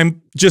when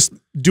I'm just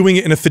doing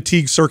it in a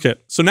fatigue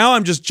circuit. So now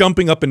I'm just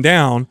jumping up and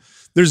down.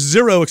 There's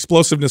zero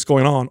explosiveness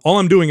going on. All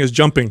I'm doing is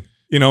jumping,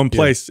 in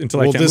place until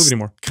I can't move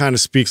anymore. Kind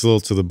of speaks a little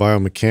to the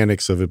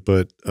biomechanics of it,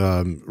 but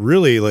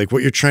really, like,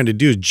 what you're trying to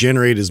do is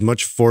generate as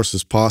much force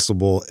as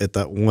possible at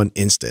that one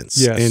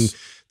instance. And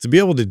to be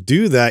able to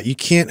do that, you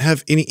can't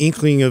have any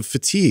inkling of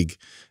fatigue.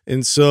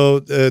 And so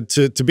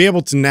to be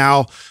able to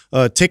now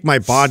take my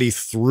body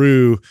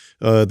through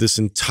this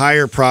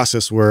entire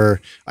process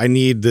where I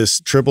need this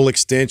triple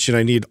extension,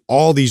 I need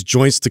all these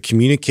joints to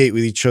communicate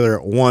with each other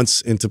at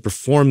once and to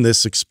perform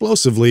this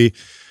explosively,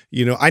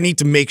 you know, I need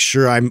to make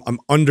sure I'm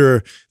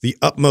under the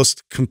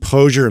utmost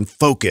composure and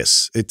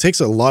focus. It takes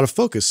a lot of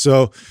focus.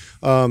 So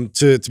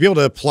to be able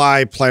to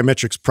apply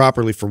plyometrics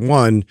properly, for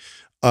one,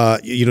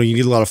 you know, you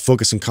need a lot of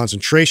focus and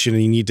concentration,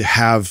 and you need to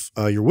have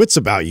your wits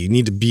about you. You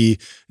need to be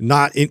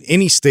not in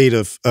any state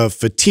of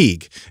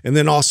fatigue. And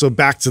then also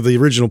back to the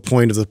original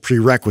point of the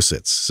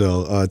prerequisites.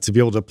 So to be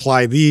able to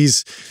apply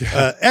these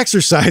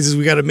exercises,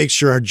 we got to make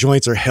sure our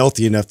joints are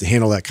healthy enough to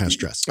handle that kind of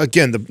stress.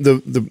 Again,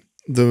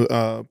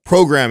 the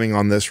programming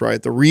on this,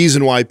 right? The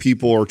reason why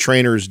people or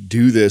trainers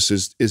do this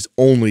is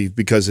only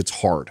because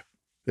it's hard.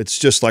 It's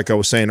just like I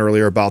was saying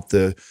earlier about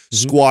the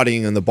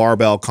squatting and the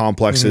barbell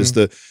complexes.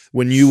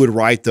 When you would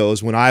write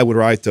those, when I would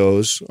write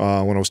those,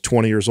 when I was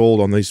 20 years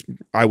old on these,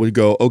 I would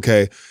go,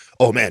 okay,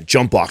 oh man,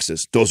 jump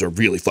boxes, those are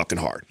really fucking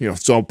hard. You know,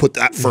 so I'll put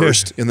that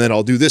first, and then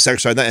I'll do this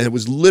exercise. And it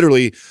was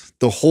literally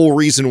the whole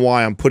reason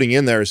why I'm putting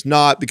in there is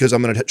not because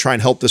I'm going to try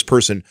and help this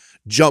person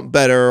jump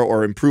better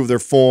or improve their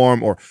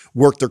form or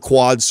work their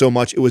quads so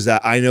much. It was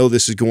that I know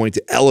this is going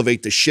to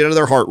elevate the shit out of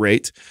their heart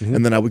rate.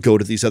 And then I would go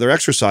to these other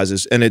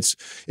exercises, and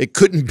it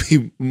couldn't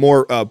be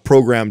more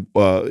programmed,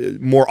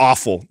 more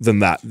awful than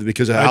that,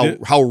 because of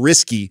how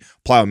risky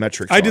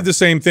plyometrics are. I did the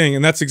same thing,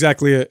 and that's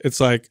exactly it.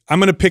 It's like, I'm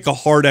going to pick a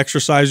hard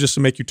exercise just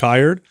to make you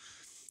tired.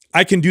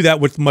 I can do that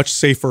with much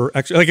safer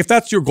like if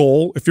that's your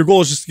goal, if your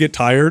goal is just to get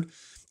tired,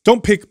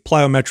 don't pick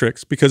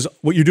plyometrics, because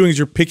what you're doing is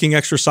you're picking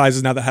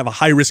exercises now that have a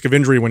high risk of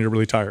injury when you're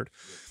really tired.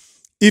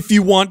 If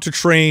you want to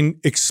train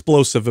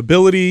explosive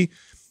ability,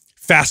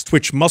 fast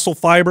twitch muscle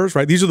fibers,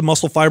 right? These are the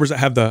muscle fibers that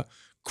have the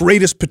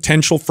greatest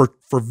potential for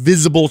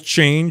visible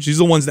change. These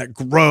are the ones that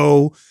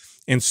grow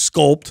and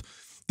sculpt.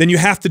 Then you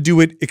have to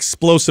do it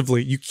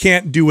explosively. You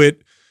can't do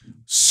it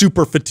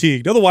super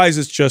fatigued. Otherwise,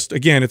 it's just,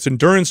 again, it's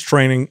endurance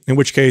training, in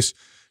which case,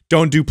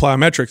 don't do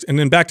plyometrics. And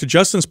then back to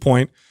Justin's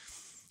point,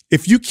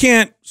 if you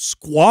can't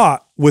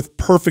squat with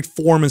perfect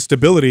form and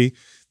stability,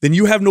 then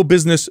you have no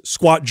business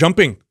squat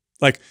jumping.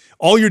 Like,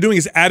 all you're doing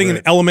is adding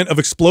an element of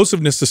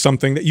explosiveness to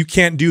something that you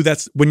can't do.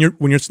 That's when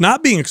it's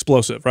not being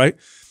explosive, right?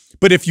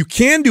 But if you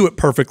can do it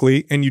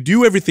perfectly and you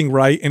do everything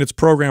right and it's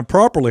programmed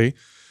properly,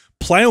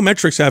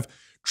 plyometrics have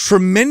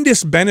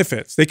tremendous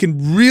benefits. They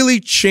can really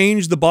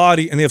change the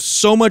body, and they have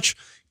so much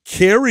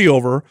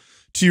carryover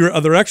to your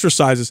other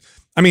exercises.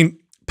 I mean,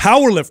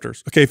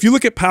 powerlifters. Okay, if you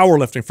look at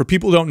powerlifting, for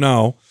people who don't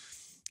know,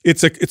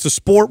 it's a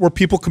sport where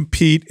people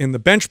compete in the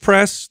bench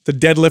press, the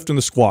deadlift, and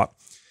the squat.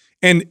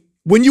 And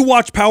when you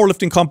watch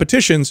powerlifting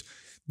competitions,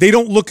 they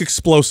don't look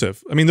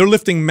explosive. I mean, they're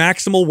lifting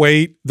maximal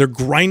weight. They're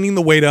grinding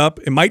the weight up.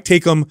 It might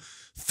take them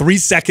 3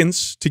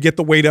 seconds to get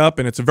the weight up,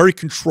 and it's a very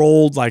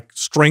controlled, like,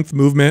 strength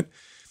movement.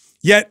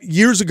 Yet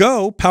years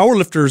ago,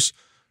 powerlifters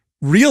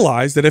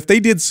realized that if they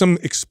did some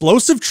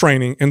explosive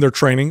training in their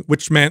training,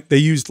 which meant they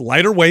used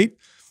lighter weight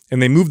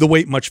and they moved the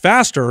weight much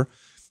faster,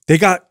 they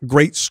got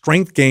great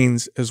strength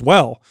gains as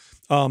well.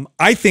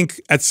 I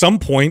think at some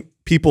point,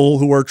 people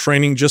who are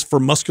training just for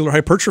muscular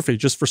hypertrophy,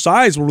 just for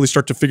size, will really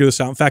start to figure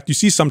this out. In fact, you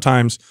see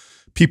sometimes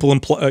people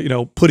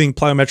putting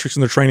plyometrics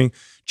in their training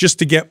just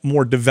to get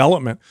more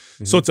development.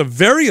 So it's a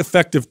very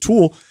effective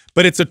tool,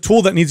 but it's a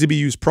tool that needs to be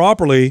used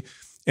properly.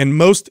 And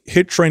most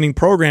HIIT training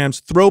programs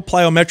throw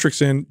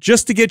plyometrics in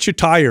just to get you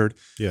tired.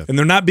 Yeah. And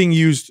they're not being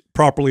used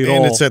properly at all.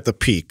 And it's at the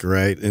peak,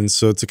 right? And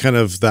so to kind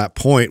of that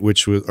point,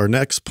 which was our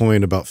next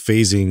point about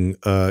phasing,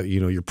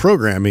 your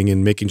programming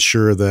and making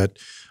sure that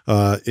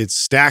it's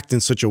stacked in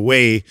such a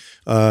way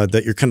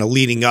that you're kind of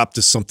leading up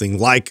to something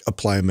like a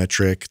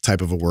plyometric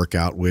type of a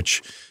workout,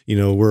 which,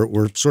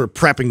 we're sort of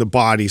prepping the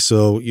body.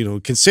 So,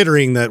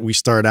 considering that we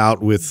start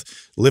out with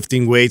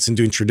lifting weights and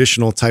doing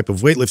traditional type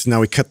of weightlifting,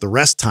 now we cut the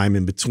rest time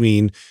in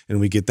between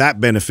and we get that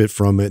benefit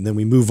from it. And then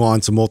we move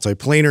on to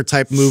multiplanar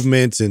type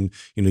movement and,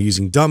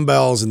 using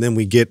dumbbells. And then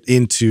we get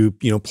into,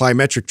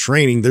 plyometric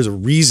training. There's a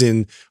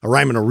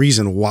rhyme and a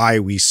reason why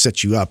we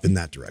set you up in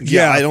that direction.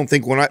 Yeah, I don't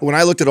think when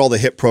I looked at all the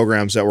HIIT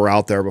programs that were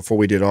out there before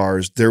we did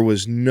ours, there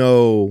was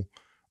no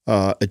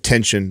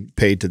attention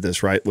paid to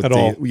this, right? With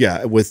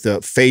with the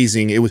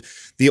phasing, it was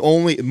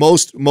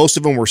most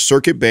of them were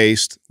circuit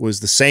based,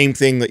 was the same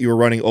thing that you were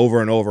running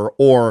over and over,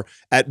 or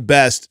at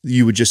best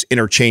you would just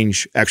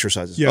interchange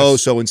exercises. Yes. Oh,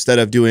 so instead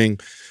of doing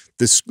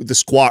the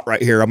squat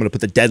right here, I'm going to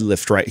put the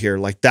deadlift right here.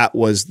 Like, that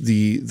was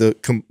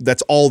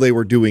that's all they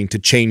were doing to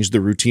change the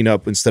routine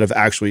up, instead of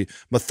actually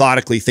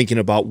methodically thinking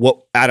about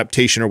what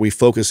adaptation are we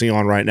focusing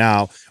on right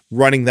now,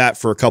 running that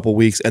for a couple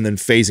weeks and then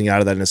phasing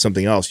out of that into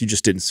something else. You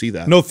just didn't see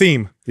that. No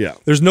theme. Yeah.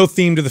 There's no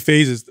theme to the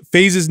phases.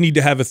 Phases need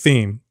to have a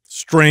theme: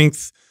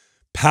 strength,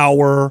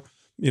 power,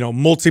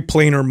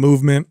 multiplanar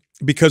movement.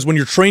 Because when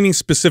you're training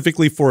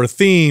specifically for a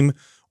theme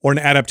or an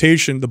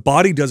adaptation, the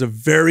body does a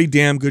very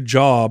damn good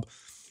job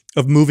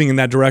of moving in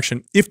that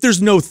direction. If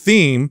there's no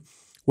theme,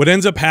 what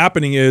ends up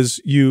happening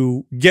is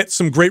you get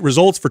some great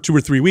results for 2 or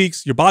 3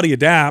 weeks. Your body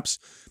adapts.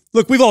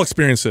 Look, we've all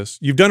experienced this.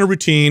 You've done a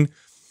routine.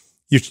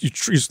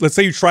 Let's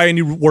say you try a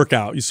new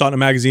workout. You saw it in a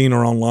magazine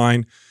or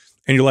online,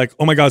 and you're like,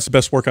 oh my God, it's the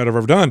best workout I've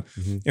ever done.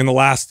 In the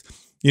last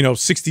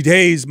 60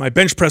 days, my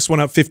bench press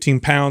went up 15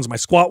 pounds. My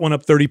squat went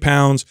up 30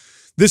 pounds.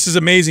 this is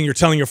amazing. You're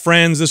telling your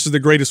friends, this is the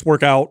greatest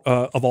workout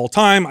of all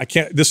time.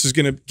 This is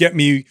going to get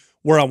me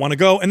where I want to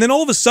go. And then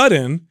all of a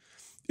sudden,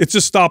 it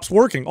just stops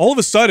working. All of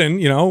a sudden,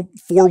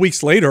 4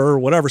 weeks later or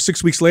whatever,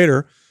 6 weeks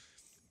later,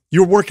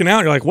 you're working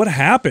out. You're like, what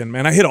happened,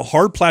 man? I hit a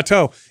hard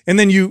plateau. And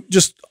then you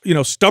just,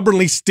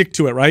 stubbornly stick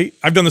to it, right?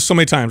 I've done this so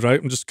many times,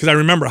 right? Just because I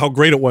remember how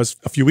great it was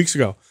a few weeks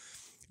ago.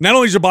 Not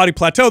only does your body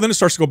plateau, then it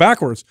starts to go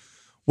backwards.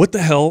 What the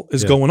hell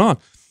is going on?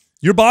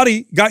 Your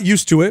body got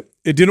used to it.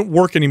 It didn't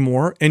work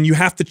anymore. And you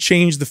have to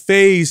change the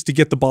phase to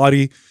get the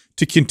body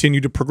to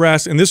continue to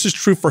progress. And this is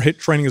true for HIIT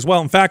training as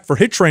well. In fact, for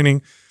HIIT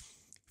training,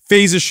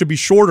 phases should be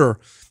shorter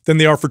than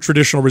they are for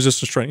traditional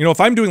resistance training. If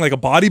I'm doing like a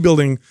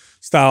bodybuilding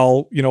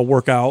style,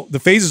 workout, the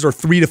phases are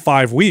 3 to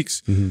 5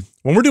 weeks.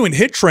 When we're doing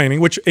HIIT training,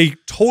 which a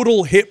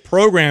total HIIT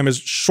program is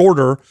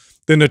shorter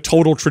than a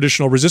total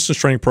traditional resistance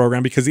training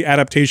program because the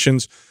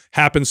adaptations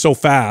happen so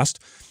fast,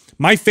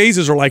 my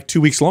phases are like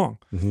 2 weeks long.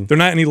 They're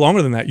not any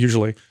longer than that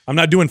usually. I'm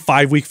not doing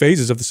 5-week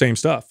phases of the same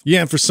stuff.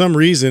 Yeah, and for some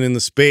reason in the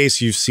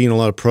space, you've seen a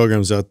lot of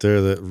programs out there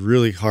that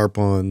really harp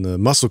on the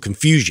muscle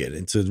confusion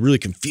and to really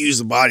confuse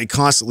the body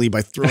constantly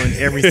by throwing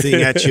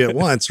everything at you at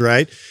once,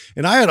 right?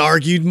 And I had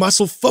argued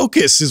muscle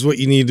focus is what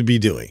you need to be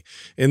doing.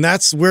 And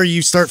that's where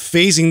you start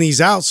phasing these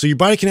out so your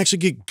body can actually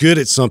get good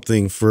at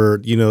something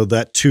for,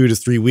 that 2 to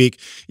 3 week.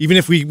 Even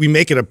if we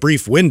make it a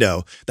brief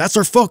window, that's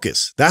our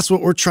focus. That's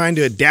what we're trying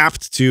to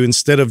adapt to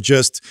instead of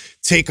just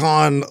take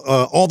on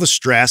all the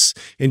stress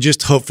and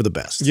just hope for the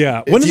best.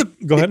 Yeah.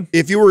 Go ahead.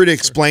 If you were to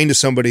explain to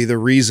somebody the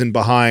reason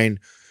behind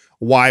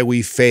why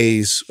we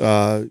phase,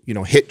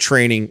 HIIT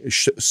training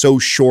so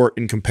short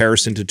in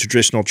comparison to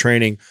traditional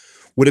training,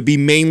 would it be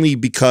mainly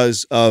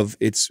because of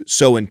it's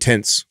so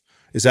intense?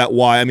 Is that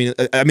why? I mean,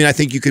 I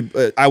think you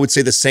could. I would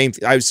say the same.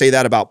 I would say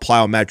that about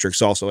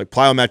plyometrics also, like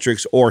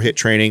plyometrics or HIIT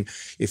training.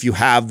 If you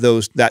have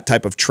that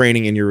type of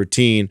training in your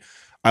routine,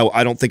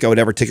 I don't think I would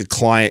ever take a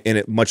client in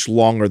it much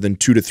longer than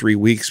 2 to 3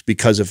 weeks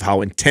because of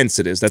how intense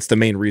it is. That's the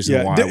main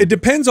reason why. It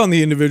depends on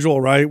the individual,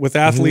 right? With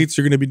athletes,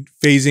 you're going to be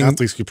phasing.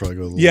 Athletes could probably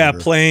go a little longer.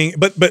 Playing.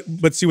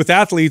 But see, with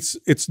athletes,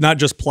 it's not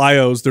just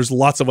plyos. There's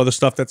lots of other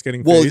stuff that's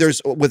getting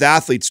phased. Well, with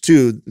athletes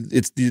too,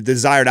 it's the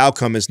desired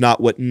outcome is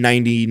not what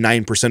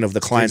 99% of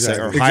the clients that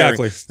are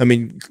hiring. I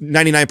mean,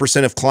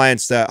 99% of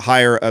clients that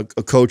hire a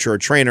coach or a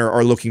trainer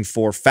are looking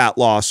for fat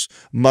loss,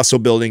 muscle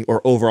building, or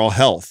overall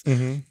health.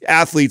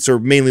 Athletes are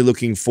mainly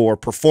looking for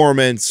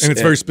performance, and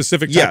it's very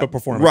specific type of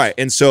performance, right?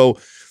 And so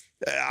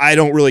I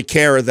don't really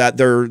care that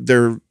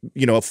they're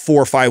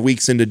 4 or 5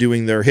 weeks into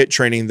doing their HIIT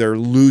training, they're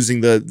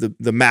losing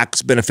the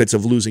max benefits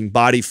of losing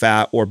body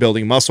fat or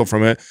building muscle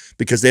from it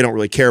because they don't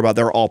really care about.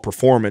 They're all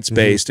performance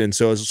based, and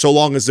so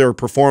long as their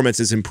performance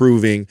is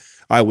improving,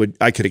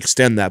 I could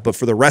extend that. But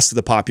for the rest of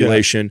the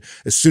population,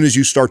 as soon as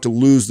you start to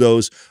lose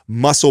those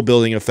muscle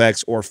building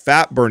effects or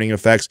fat burning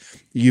effects,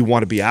 you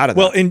want to be out of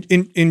that. Well,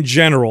 in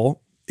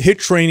general, HIIT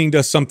training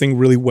does something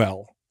really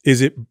well.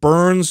 Is it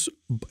burns?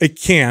 It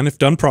can, if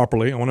done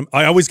properly.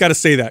 I always got to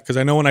say that because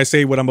I know when I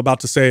say what I'm about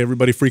to say,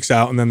 everybody freaks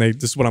out, and then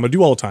this is what I'm gonna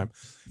do all the time.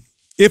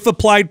 If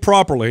applied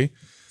properly,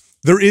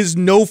 there is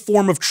no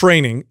form of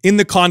training in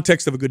the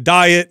context of a good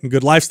diet and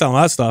good lifestyle and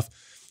all that stuff.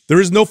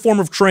 There is no form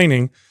of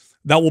training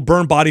that will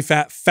burn body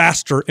fat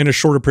faster in a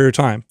shorter period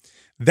of time.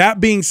 That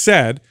being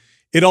said,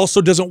 it also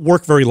doesn't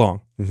work very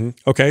long.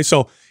 Okay,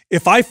 so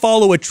if I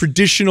follow a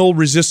traditional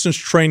resistance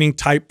training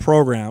type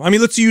program, I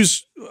mean, let's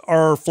use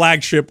our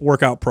flagship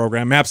workout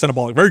program, MAPS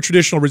Anabolic, very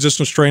traditional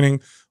resistance training,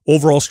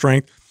 overall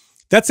strength.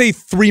 That's a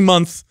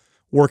 3-month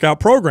workout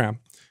program.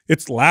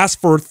 It lasts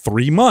for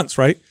 3 months,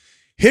 right?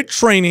 HIIT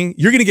training,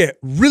 you're going to get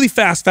really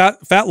fast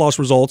fat loss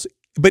results.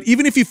 But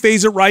even if you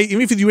phase it right,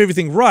 even if you do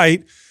everything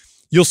right,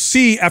 you'll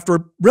see after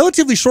a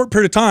relatively short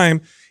period of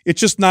time, it's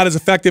just not as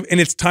effective,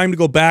 and it's time to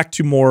go back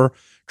to more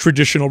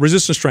traditional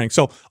resistance training.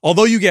 So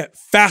although you get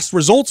fast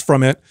results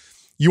from it,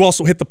 you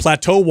also hit the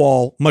plateau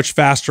wall much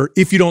faster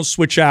if you don't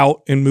switch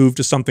out and move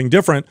to something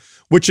different,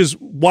 which is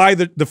why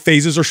the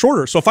phases are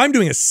shorter. So if I'm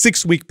doing a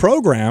 6-week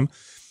program,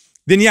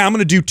 then yeah, I'm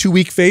going to do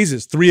 2-week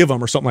phases, 3 of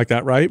them or something like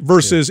that, right?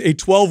 Versus a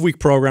 12-week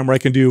program where I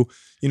can do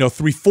 3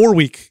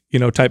 4-week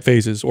type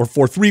phases or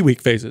 4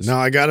 3-week phases. Now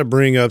I got to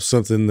bring up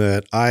something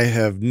that I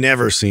have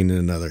never seen in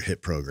another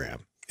HIIT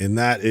program. And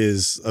that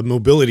is a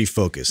mobility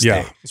focus.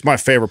 Yeah, it's my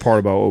favorite part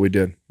about what we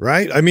did.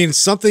 Right? I mean,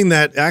 something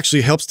that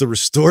actually helps to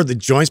restore the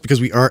joints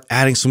because we are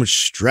adding so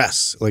much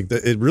stress. Like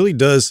it really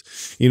does,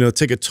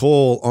 take a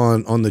toll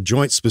on the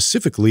joint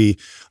specifically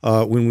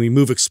when we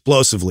move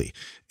explosively.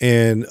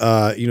 And,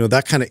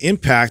 that kind of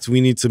impact, we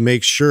need to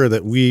make sure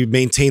that we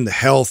maintain the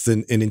health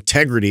and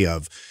integrity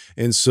of.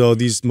 And so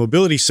these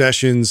mobility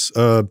sessions,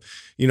 I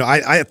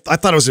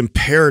thought it was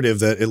imperative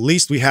that at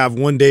least we have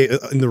one day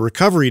in the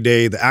recovery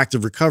day, the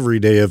active recovery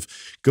day of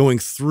going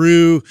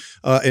through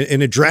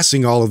and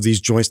addressing all of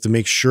these joints to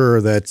make sure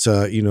that,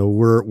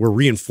 we're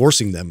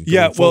reinforcing them.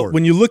 Yeah. Forward. Well,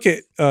 when you look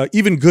at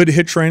even good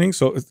HIIT training,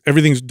 so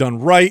everything's done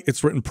right,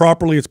 it's written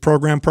properly, it's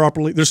programmed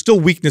properly, there's still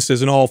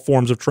weaknesses in all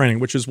forms of training,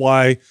 which is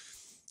why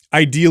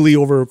ideally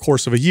over a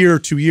course of a year,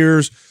 2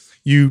 years,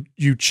 you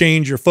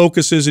change your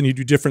focuses and you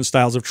do different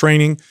styles of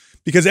training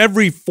because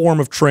every form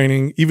of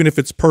training, even if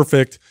it's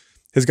perfect,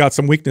 has got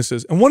some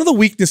weaknesses. And one of the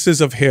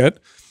weaknesses of HIIT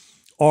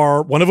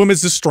one of them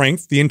is the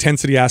strength, the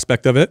intensity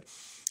aspect of it.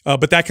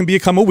 But that can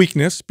become a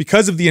weakness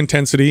because of the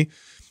intensity.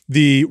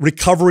 The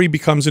recovery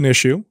becomes an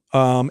issue.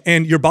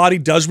 And your body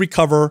does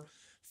recover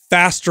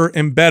faster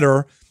and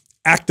better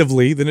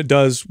actively than it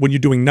does when you're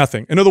doing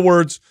nothing. In other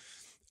words,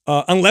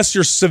 unless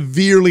you're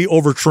severely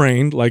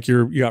overtrained, like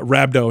you got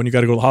rhabdo and you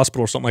got to go to the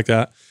hospital or something like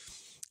that,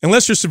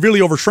 unless you're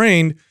severely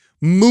overtrained,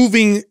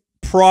 moving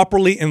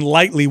properly and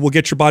lightly will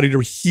get your body to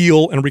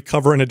heal and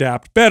recover and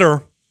adapt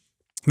better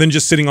than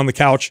just sitting on the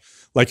couch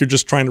like you're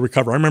just trying to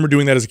recover. I remember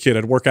doing that as a kid.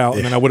 I'd work out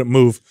and then I wouldn't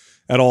move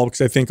at all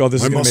because I think, oh,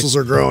 this is my muscles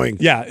are growing.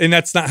 Yeah, and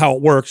that's not how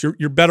it works.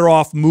 You're better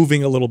off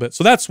moving a little bit.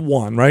 So that's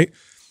one, right?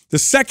 The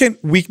second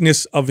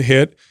weakness of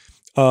HIIT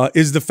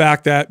is the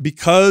fact that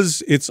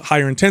because it's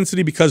higher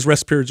intensity, because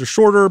rest periods are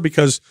shorter,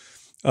 because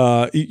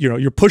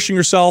you're pushing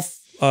yourself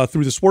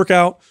through this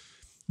workout,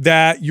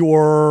 that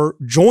your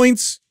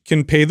joints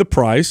can pay the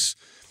price,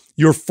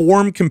 your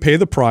form can pay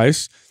the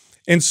price.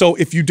 And so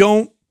if you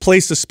don't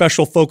place a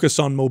special focus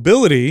on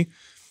mobility,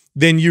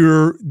 then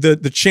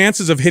the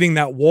chances of hitting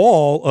that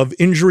wall of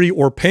injury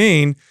or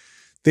pain,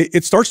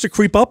 it starts to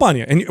creep up on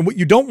you. And what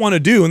you don't want to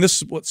do, and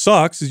this is what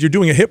sucks, is you're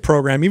doing a HIIT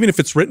program, even if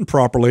it's written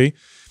properly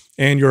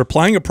and you're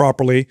applying it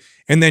properly,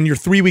 and then you're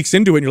 3 weeks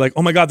into it and you're like,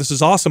 oh my God, this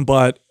is awesome,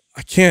 but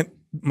I can't,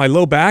 my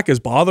low back is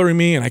bothering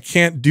me and I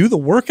can't do the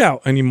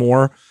workout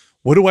anymore.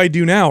 What do I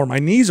do now? Or my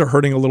knees are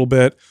hurting a little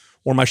bit,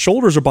 or my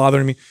shoulders are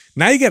bothering me.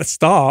 Now you got to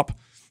stop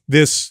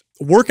this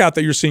workout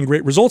that you're seeing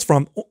great results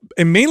from,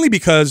 and mainly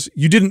because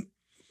you didn't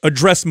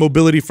address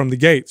mobility from the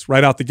gates,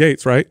 right out the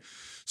gates, right?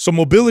 So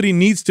mobility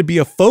needs to be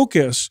a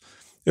focus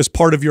as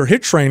part of your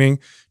HIIT training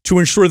to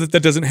ensure that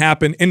that doesn't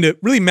happen and to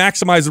really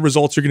maximize the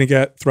results you're going to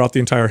get throughout the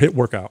entire HIIT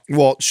workout.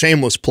 Well,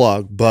 shameless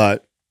plug,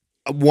 but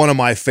one of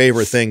my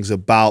favorite things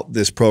about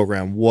this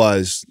program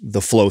was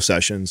the flow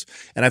sessions.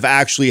 And I've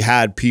actually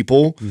had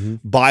people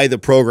buy the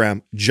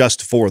program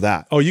just for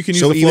that. Oh, you can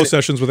use the flow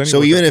sessions with any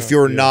So even if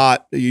you're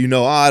not,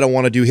 I don't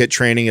want to do HIIT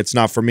training, it's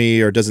not for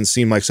me, or it doesn't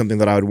seem like something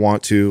that I would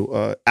want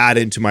to add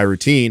into my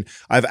routine,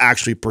 I've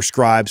actually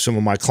prescribed some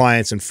of my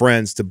clients and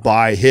friends to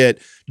buy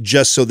HIIT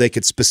just so they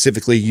could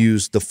specifically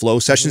use the flow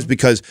sessions,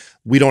 because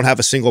we don't have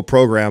a single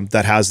program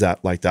that has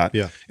that like that.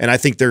 Yeah. And I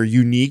think they're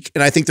unique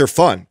and I think they're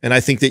fun. And I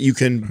think that you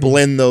can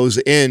blend those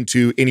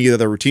into any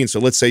other routine. So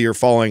let's say you're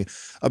following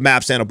a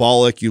MAPS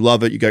anabolic, you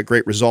love it, you got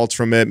great results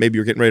from it, maybe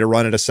you're getting ready to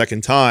run it a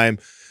second time,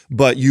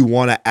 but you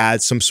want to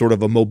add some sort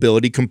of a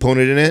mobility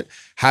component in it.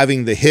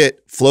 Having the HIIT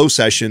flow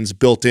sessions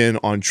built in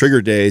on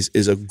trigger days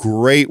is a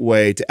great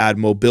way to add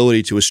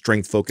mobility to a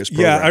strength-focused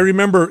program. Yeah, I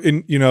remember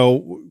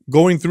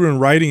going through and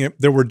writing it,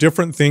 there were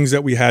different things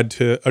that we had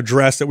to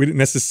address that we didn't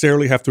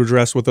necessarily have to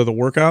address with other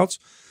workouts.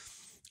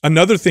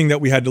 Another thing that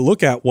we had to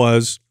look at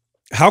was,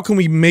 how can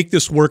we make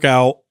this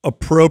workout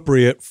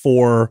appropriate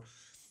for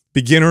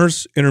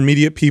beginners,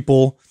 intermediate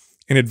people,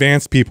 and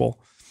advanced people?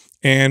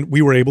 And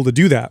we were able to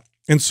do that.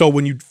 And so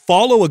when you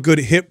follow a good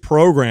HIIT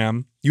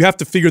program, you have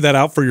to figure that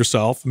out for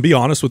yourself and be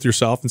honest with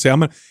yourself and say,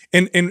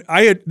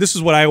 this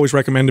is what I always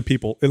recommend to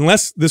people.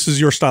 Unless this is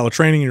your style of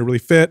training and you're really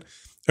fit,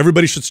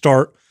 everybody should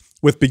start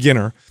with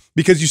beginner,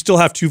 because you still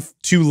have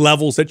two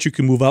levels that you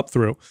can move up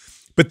through.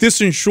 But this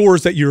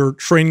ensures that you're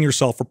training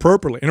yourself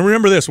appropriately. And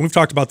remember this, and we've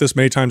talked about this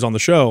many times on the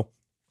show,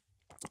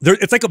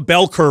 it's like a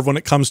bell curve when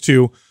it comes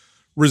to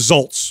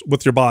results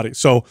with your body.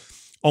 So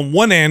on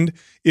one end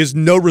is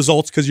no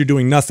results because you're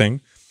doing nothing.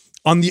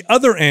 On the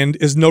other end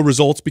is no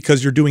results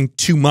because you're doing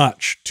too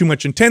much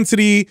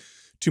intensity,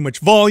 too much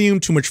volume,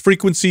 too much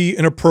frequency,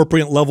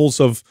 inappropriate levels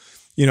of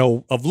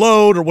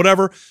load or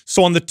whatever.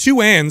 So on the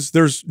two ends,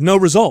 there's no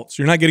results.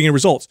 You're not getting any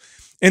results.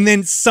 And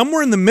then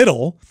somewhere in the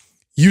middle,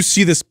 you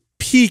see this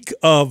peak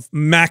of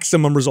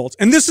maximum results.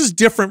 And this is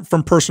different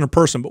from person to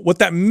person, but what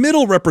that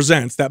middle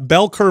represents, that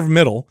bell curve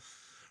middle,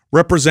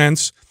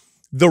 represents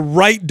the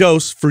right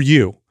dose for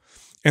you.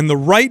 And the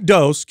right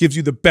dose gives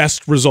you the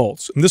best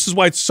results. And this is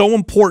why it's so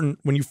important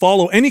when you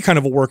follow any kind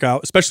of a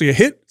workout, especially a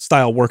HIIT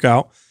style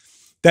workout,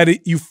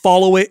 that you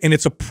follow it and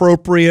it's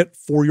appropriate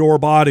for your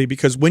body.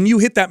 Because when you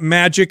hit that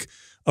magic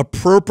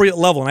appropriate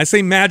level, and I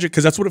say magic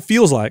because that's what it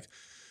feels like,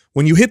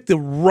 when you hit the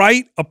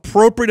right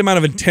appropriate amount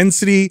of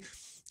intensity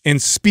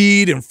and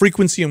speed and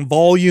frequency and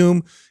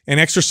volume and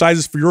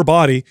exercises for your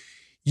body,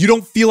 you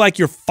don't feel like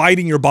you're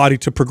fighting your body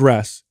to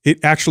progress.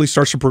 It actually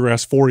starts to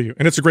progress for you.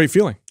 And it's a great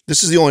feeling.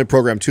 This is the only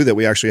program too that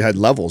we actually had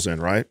levels in,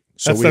 right?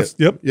 So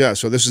yep. Yeah.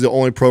 So this is the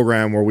only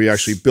program where we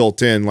actually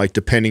built in, like,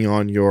 depending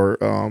on your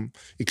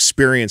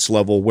experience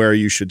level, where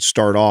you should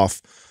start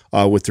off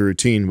with the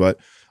routine. But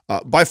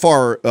by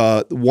far,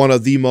 one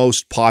of the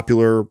most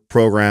popular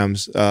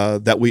programs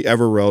that we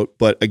ever wrote,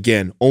 but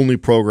again, only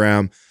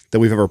program that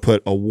we've ever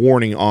put a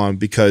warning on,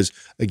 because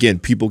again,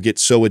 people get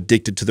so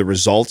addicted to the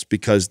results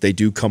because they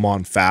do come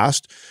on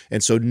fast.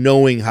 And so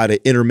knowing how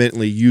to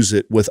intermittently use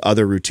it with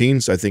other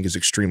routines, I think, is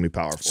extremely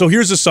powerful. So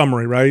here's a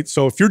summary, right?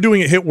 So if you're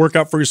doing a HIIT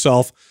workout for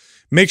yourself,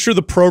 Make sure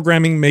the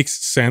programming makes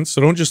sense.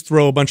 So don't just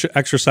throw a bunch of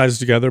exercises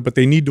together, but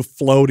they need to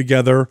flow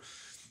together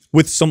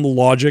with some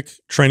logic,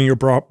 training your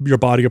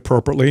body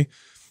appropriately.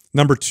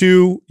 Number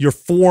 2, your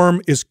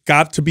form is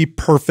got to be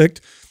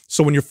perfect.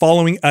 So when you're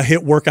following a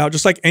HIIT workout,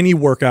 just like any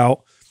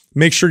workout,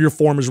 make sure your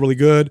form is really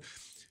good.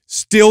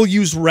 Still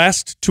use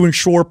rest to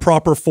ensure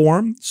proper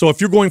form. So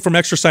if you're going from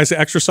exercise to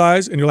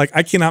exercise and you're like,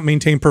 I cannot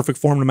maintain perfect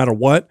form no matter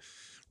what,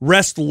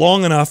 rest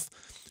long enough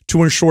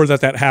to ensure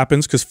that that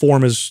happens, because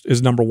form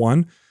is number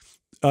 1.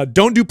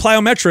 Don't do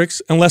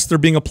plyometrics unless they're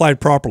being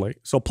applied properly.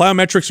 So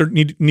plyometrics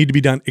need to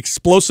be done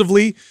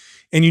explosively,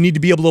 and you need to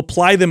be able to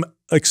apply them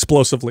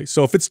explosively.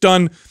 So if it's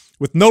done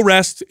with no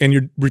rest and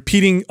you're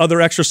repeating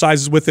other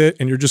exercises with it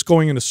and you're just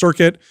going in a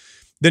circuit,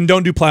 then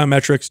don't do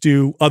plyometrics.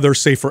 Do other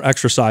safer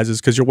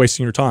exercises because you're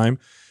wasting your time.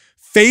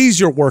 Phase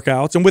your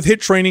workouts. And with HIIT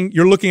training,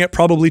 you're looking at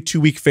probably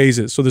 2-week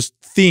phases. So there's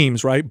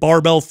themes, right?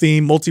 Barbell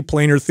theme,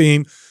 multiplanar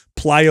theme,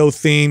 plyo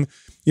theme.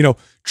 You know,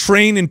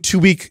 train in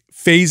 2-week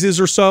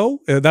phases or so.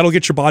 That'll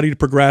get your body to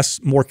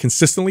progress more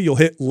consistently. You'll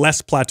hit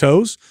less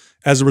plateaus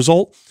as a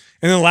result.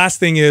 And then the last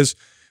thing is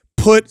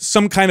put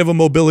some kind of a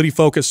mobility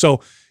focus.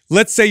 So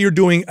let's say you're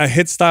doing a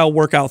HIIT style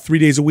workout 3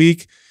 days a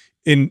week.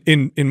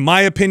 In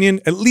my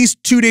opinion, at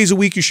least 2 days a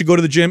week, you should go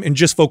to the gym and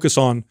just focus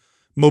on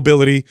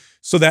mobility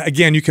so that,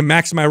 again, you can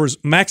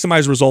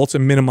maximize results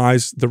and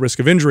minimize the risk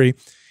of injury.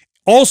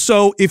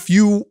 Also, if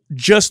you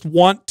just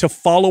want to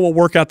follow a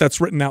workout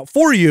that's written out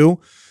for you,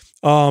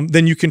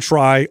 then you can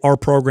try our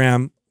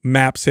program,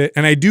 MAPS HIIT.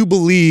 And I do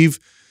believe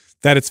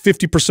that it's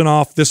 50%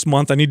 off this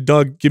month. I need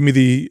Doug, give me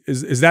the,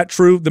 is that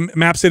true? The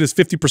MAPS HIIT is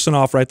 50%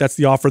 off, right? That's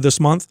the offer this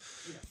month?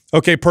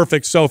 Okay,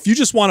 perfect. So if you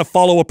just want to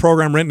follow a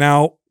program written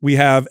out, we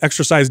have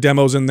exercise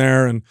demos in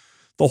there and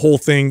the whole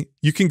thing.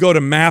 You can go to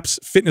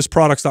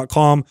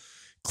mapsfitnessproducts.com,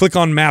 click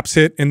on MAPS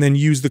HIIT, and then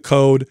use the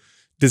code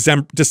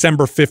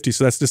December 50.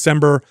 So that's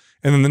December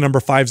and then the number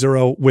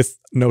 50 with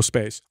no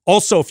space.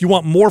 Also, if you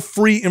want more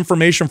free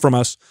information from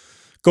us,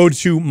 go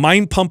to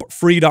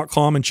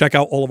mindpumpfree.com and check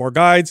out all of our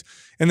guides.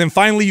 And then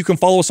finally, you can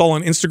follow us all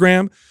on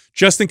Instagram.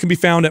 Justin can be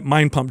found at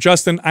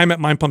mindpumpjustin. I'm at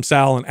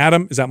mindpumpsal, and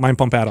Adam is at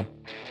mindpumpadam.